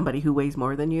somebody who weighs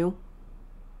more than you,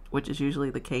 which is usually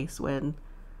the case when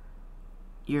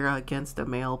you're against a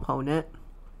male opponent.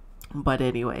 But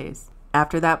anyways,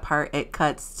 after that part, it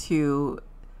cuts to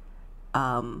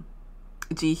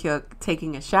Ji-hyuk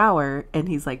taking a shower, and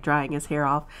he's like drying his hair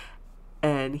off,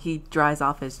 and he dries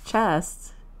off his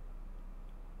chest,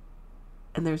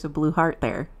 and there's a blue heart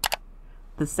there,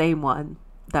 the same one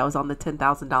that was on the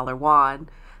 $10,000 won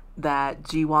that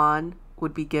Ji-won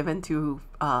would be given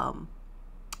from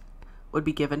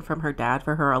her dad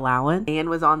for her allowance. Anne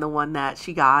was on the one that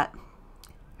she got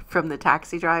from the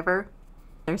taxi driver.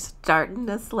 They're starting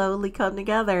to slowly come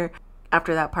together.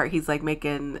 After that part, he's like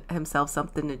making himself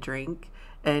something to drink,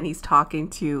 and he's talking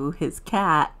to his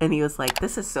cat, and he was like,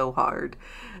 this is so hard.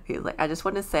 He was like, I just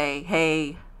want to say,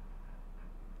 hey,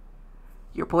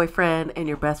 your boyfriend and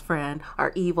your best friend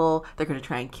are evil. They're going to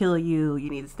try and kill you. You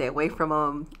need to stay away from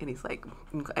them. And he's like,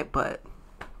 okay, but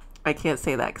I can't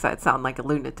say that because I'd sound like a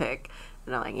lunatic.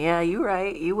 And I'm like, yeah, you're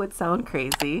right. You would sound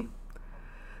crazy.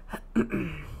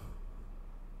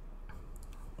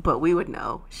 But we would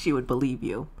know. She would believe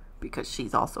you because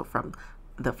she's also from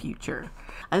the future.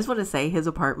 I just want to say his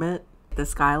apartment, the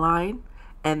skyline,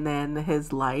 and then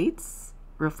his lights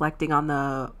reflecting on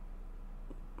the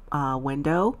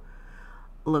window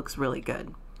looks really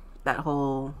good. That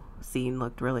whole scene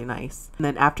looked really nice. And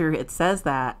then after it says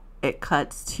that, it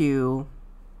cuts to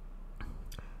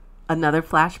another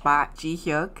flashback,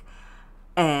 Ji-hyuk,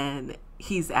 and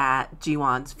he's at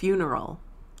Ji-won's funeral.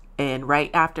 And right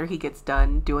after he gets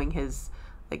done doing his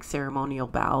like ceremonial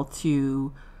bow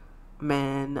to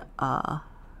Min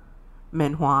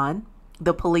Hwan,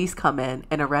 the police come in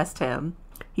and arrest him.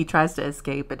 He tries to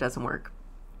escape, it doesn't work.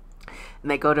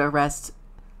 And they go to arrest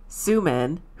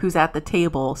Sumin, who's at the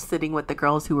table sitting with the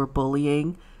girls who were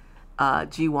bullying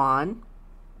Ji-won.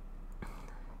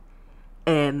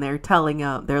 And they're telling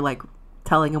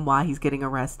him why he's getting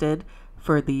arrested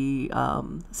for the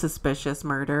suspicious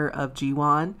murder of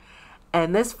Ji-won.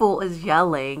 And this fool is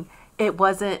yelling, it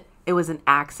was an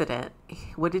accident.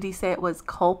 What did he say? It was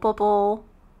culpable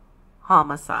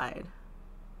homicide.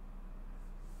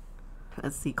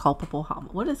 Let's see,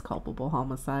 what is culpable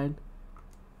homicide?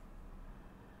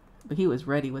 But he was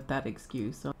ready with that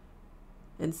excuse. So,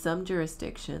 in some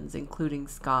jurisdictions, including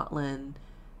Scotland,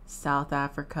 South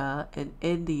Africa, and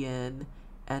India,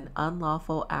 an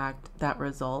unlawful act that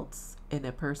results in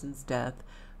a person's death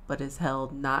but is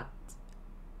held not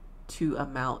to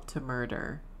amount to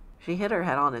murder. She hit her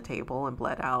head on a table and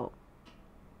bled out.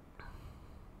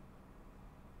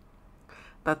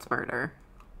 That's murder.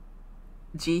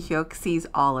 Ji-hyuk sees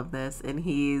all of this and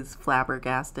he's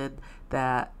flabbergasted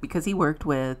that because he worked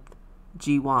with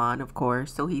Ji-won, of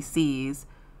course, so he's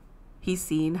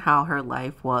seen how her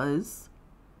life was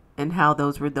and how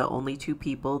those were the only two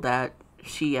people that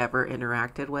she ever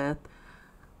interacted with,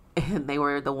 and they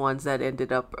were the ones that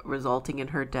ended up resulting in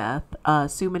her death.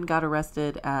 Sumin got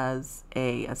arrested as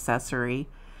a accessory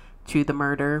to the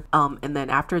murder, and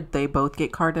then after they both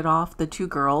get carted off, the two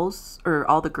girls, or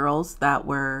all the girls that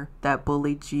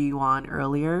bullied Ji-won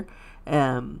earlier,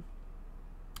 in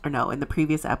the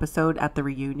previous episode at the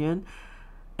reunion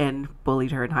and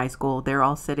bullied her in high school, they're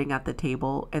all sitting at the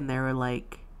table and they were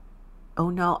like,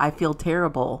 oh no, I feel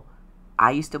terrible,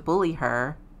 I used to bully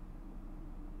her.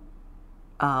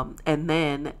 And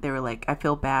then they were like, I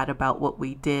feel bad about what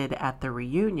we did at the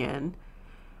reunion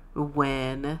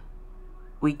when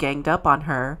we ganged up on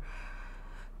her,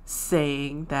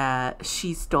 saying that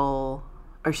she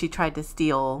tried to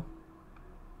steal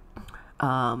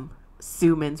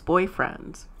Sumin's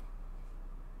boyfriend,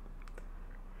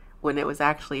 when it was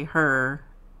actually her.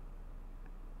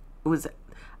 It was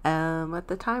at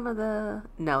the time of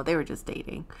they were just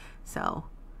dating. So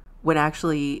when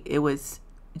actually it was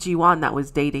Ji-won that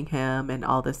was dating him and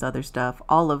all this other stuff,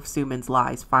 all of Sumin's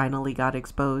lies finally got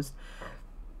exposed.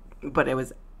 But it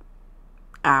was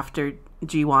after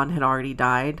Ji-won had already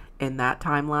died in that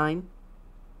timeline.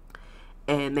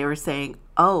 And they were saying,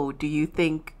 oh, do you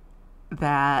think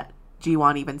that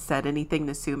Ji-won even said anything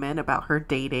to Sumin about her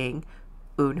dating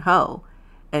Eun-ho?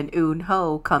 And Eun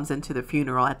Ho comes into the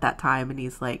funeral at that time, and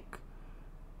he's like,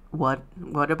 what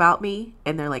about me?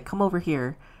 And they're like, come over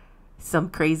here. Some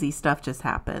crazy stuff just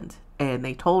happened. And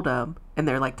they told him, and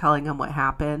they're like telling him what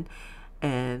happened.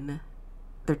 And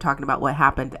they're talking about what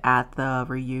happened at the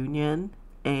reunion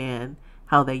and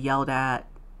how they yelled at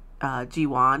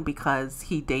Ji-won because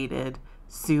he dated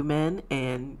Sumin,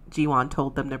 and Ji-won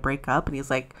told them to break up. And he's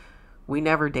like, we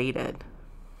never dated.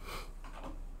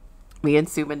 Me and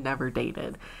Sumin never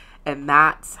dated. And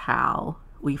that's how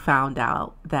we found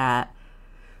out that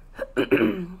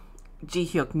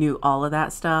Ji-hyuk knew all of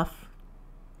that stuff.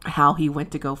 How he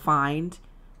went to go find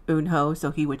Eun Ho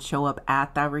so he would show up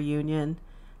at that reunion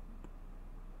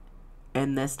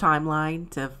in this timeline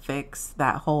to fix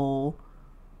that whole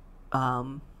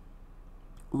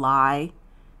lie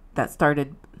that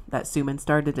Sumin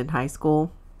started in high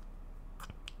school.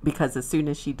 Because as soon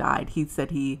as she died,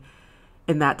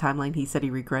 in that timeline, he said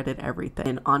he regretted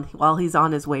everything. And while he's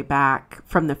on his way back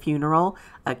from the funeral,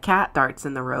 a cat darts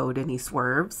in the road and he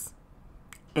swerves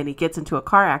and he gets into a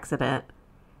car accident.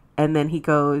 And then he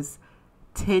goes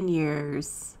 10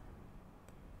 years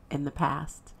in the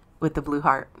past with the blue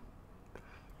heart.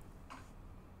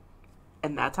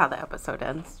 And that's how the episode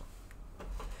ends.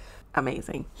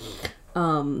 Amazing.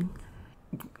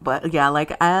 But yeah,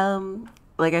 like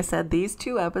I said, these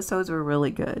 2 episodes were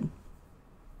really good.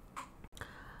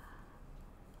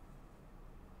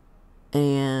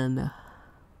 And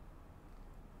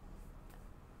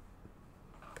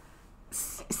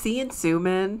seeing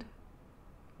Sumin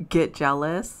get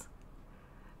jealous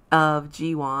of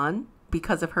Ji-won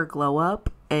because of her glow up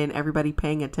and everybody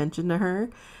paying attention to her,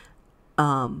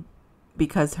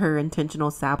 because her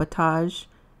intentional sabotage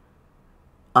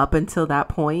up until that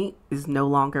point is no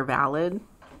longer valid,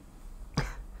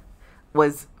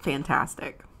 was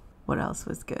fantastic. What else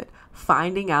was good?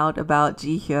 Finding out about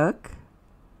Ji-hyuk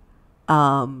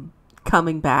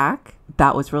coming back,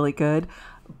 that was really good.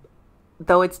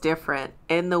 Though it's different.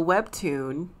 In the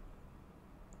webtoon,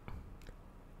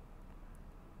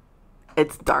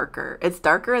 it's darker. It's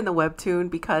darker in the webtoon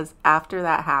because after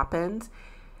that happened,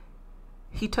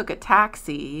 he took a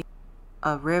taxi,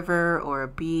 a river or a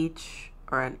beach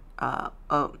or an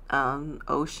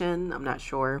ocean. I'm not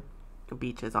sure. The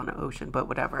beach is on an ocean, but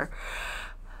whatever.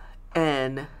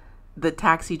 And the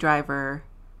taxi driver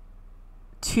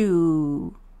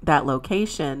to that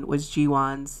location was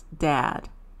Ji-won's dad.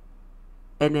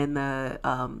 And in the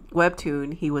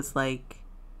webtoon, he was like,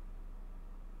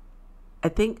 I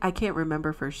can't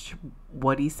remember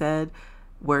what he said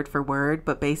word for word,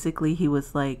 but basically he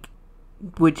was like,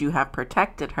 would you have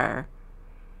protected her?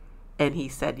 And he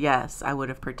said, yes, I would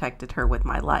have protected her with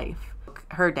my life.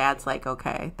 Her dad's like,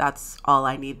 okay, that's all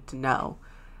I need to know.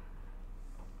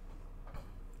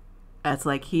 It's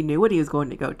like he knew what he was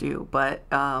going to go do, but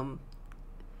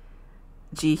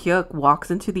Ji-hyuk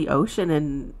walks into the ocean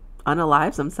and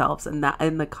unalives himself, and that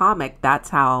in the comic, that's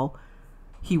how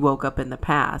he woke up in the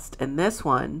past. In this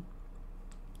one,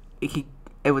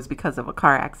 it was because of a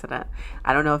car accident.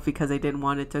 I don't know if because they didn't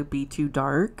want it to be too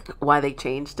dark, why they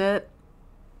changed it.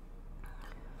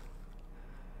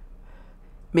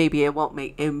 Maybe it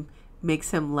makes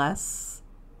him less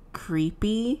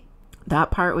creepy.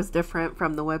 That part was different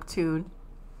from the webtoon.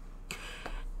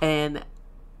 And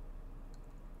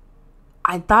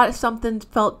I thought something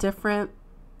felt different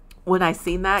when I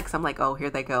seen that, because I'm like, oh,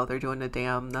 here they go. They're doing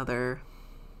another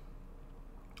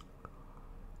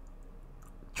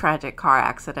tragic car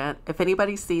accident. If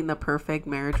anybody's seen The Perfect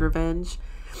Marriage Revenge,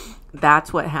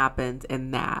 that's what happened in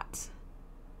that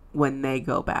when they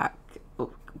go back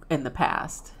in the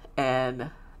past.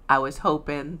 And I was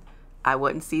hoping I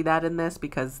wouldn't see that in this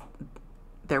because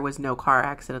there was no car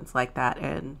accidents like that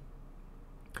in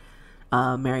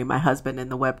Marry My Husband in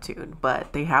the webtoon,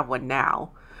 but they have one now.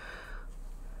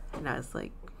 And I was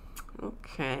like,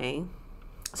 okay.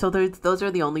 So those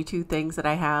are the only 2 things that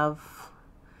I have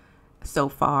so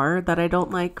far that I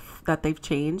don't like that they've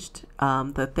changed.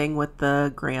 The thing with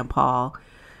the grandpa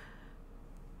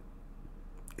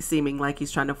seeming like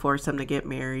he's trying to force him to get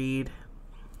married,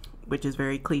 which is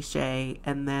very cliche.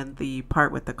 And then the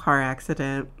part with the car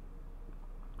accident,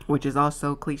 which is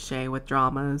also cliche with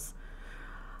dramas.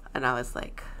 And I was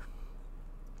like,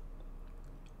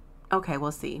 okay,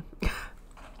 we'll see.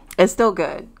 It's still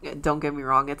good. Don't get me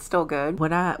wrong. It's still good.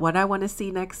 What I want to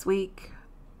see next week,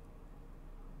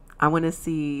 I want to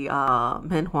see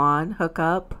Min-hwan hook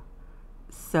up.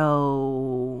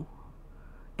 So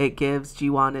it gives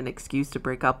Ji-won an excuse to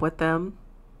break up with him.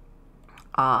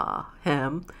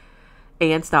 And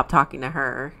stop talking to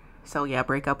her. So yeah,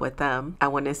 break up with them. I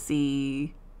want to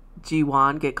see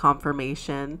Ji-won get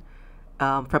confirmation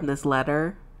from this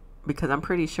letter, because I'm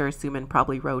pretty sure Suman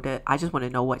probably wrote it. I just want to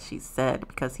know what she said,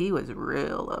 because he was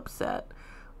real upset.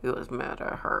 He was mad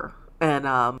at her. And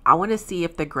I want to see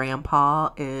if the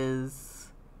grandpa is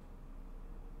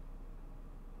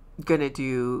gonna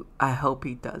do, I hope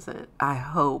he doesn't. I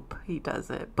hope he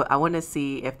doesn't. But I want to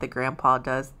see if the grandpa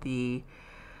does the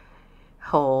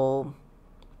whole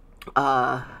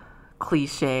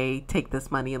cliche, take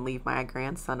this money and leave my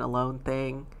grandson alone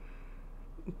thing.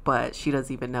 But she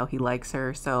doesn't even know he likes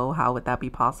her, so how would that be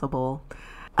possible?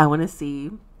 I want to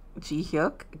see Ji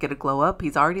Hyuk get a glow up.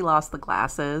 He's already lost the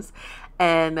glasses,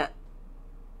 and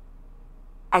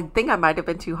I think I might have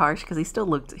been too harsh, because he still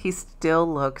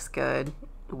looks good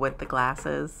with the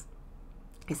glasses.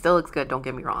 He still looks good, don't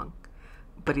get me wrong,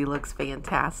 but he looks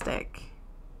fantastic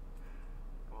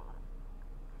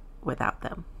without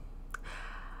them.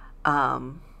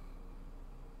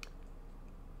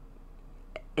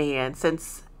 And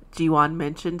since Jiwon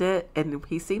mentioned it, and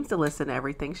he seems to listen to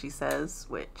everything she says,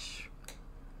 which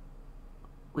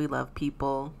we love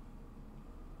people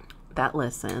that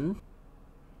listen.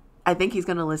 I think he's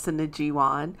going to listen to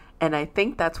Jiwon, and I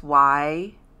think that's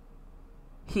why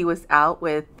he was out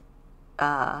with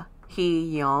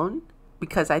Hee Yeon,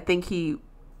 because I think she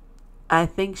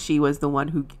was the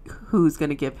one who's going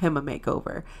to give him a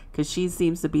makeover, because she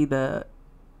seems to be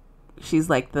she's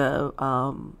like the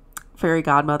fairy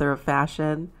godmother of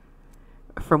fashion,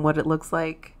 from what it looks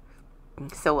like.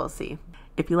 So we'll see.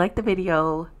 If you like the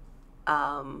video,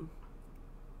 oh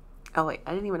wait,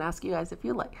 I didn't even ask you guys if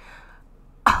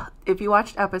you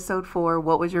watched episode 4,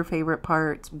 what was your favorite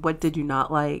parts? What did you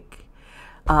not like?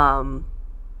 Have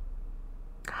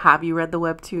you read the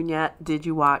webtoon yet? Did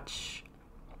you watch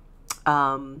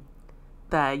the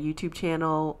YouTube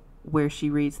channel where she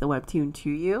reads the webtoon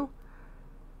to you?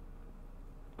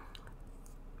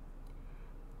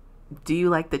 Do you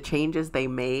like the changes they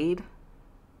made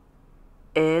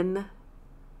in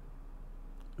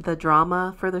the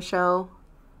drama for the show?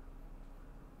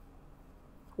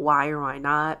 Why or why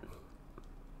not?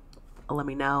 Let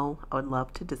me know. I would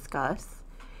love to discuss.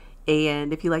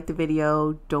 And if you like the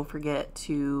video, don't forget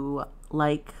to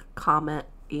like, comment,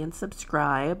 and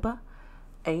subscribe.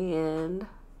 And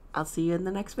I'll see you in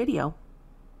the next video.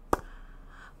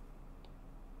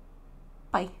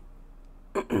 Bye.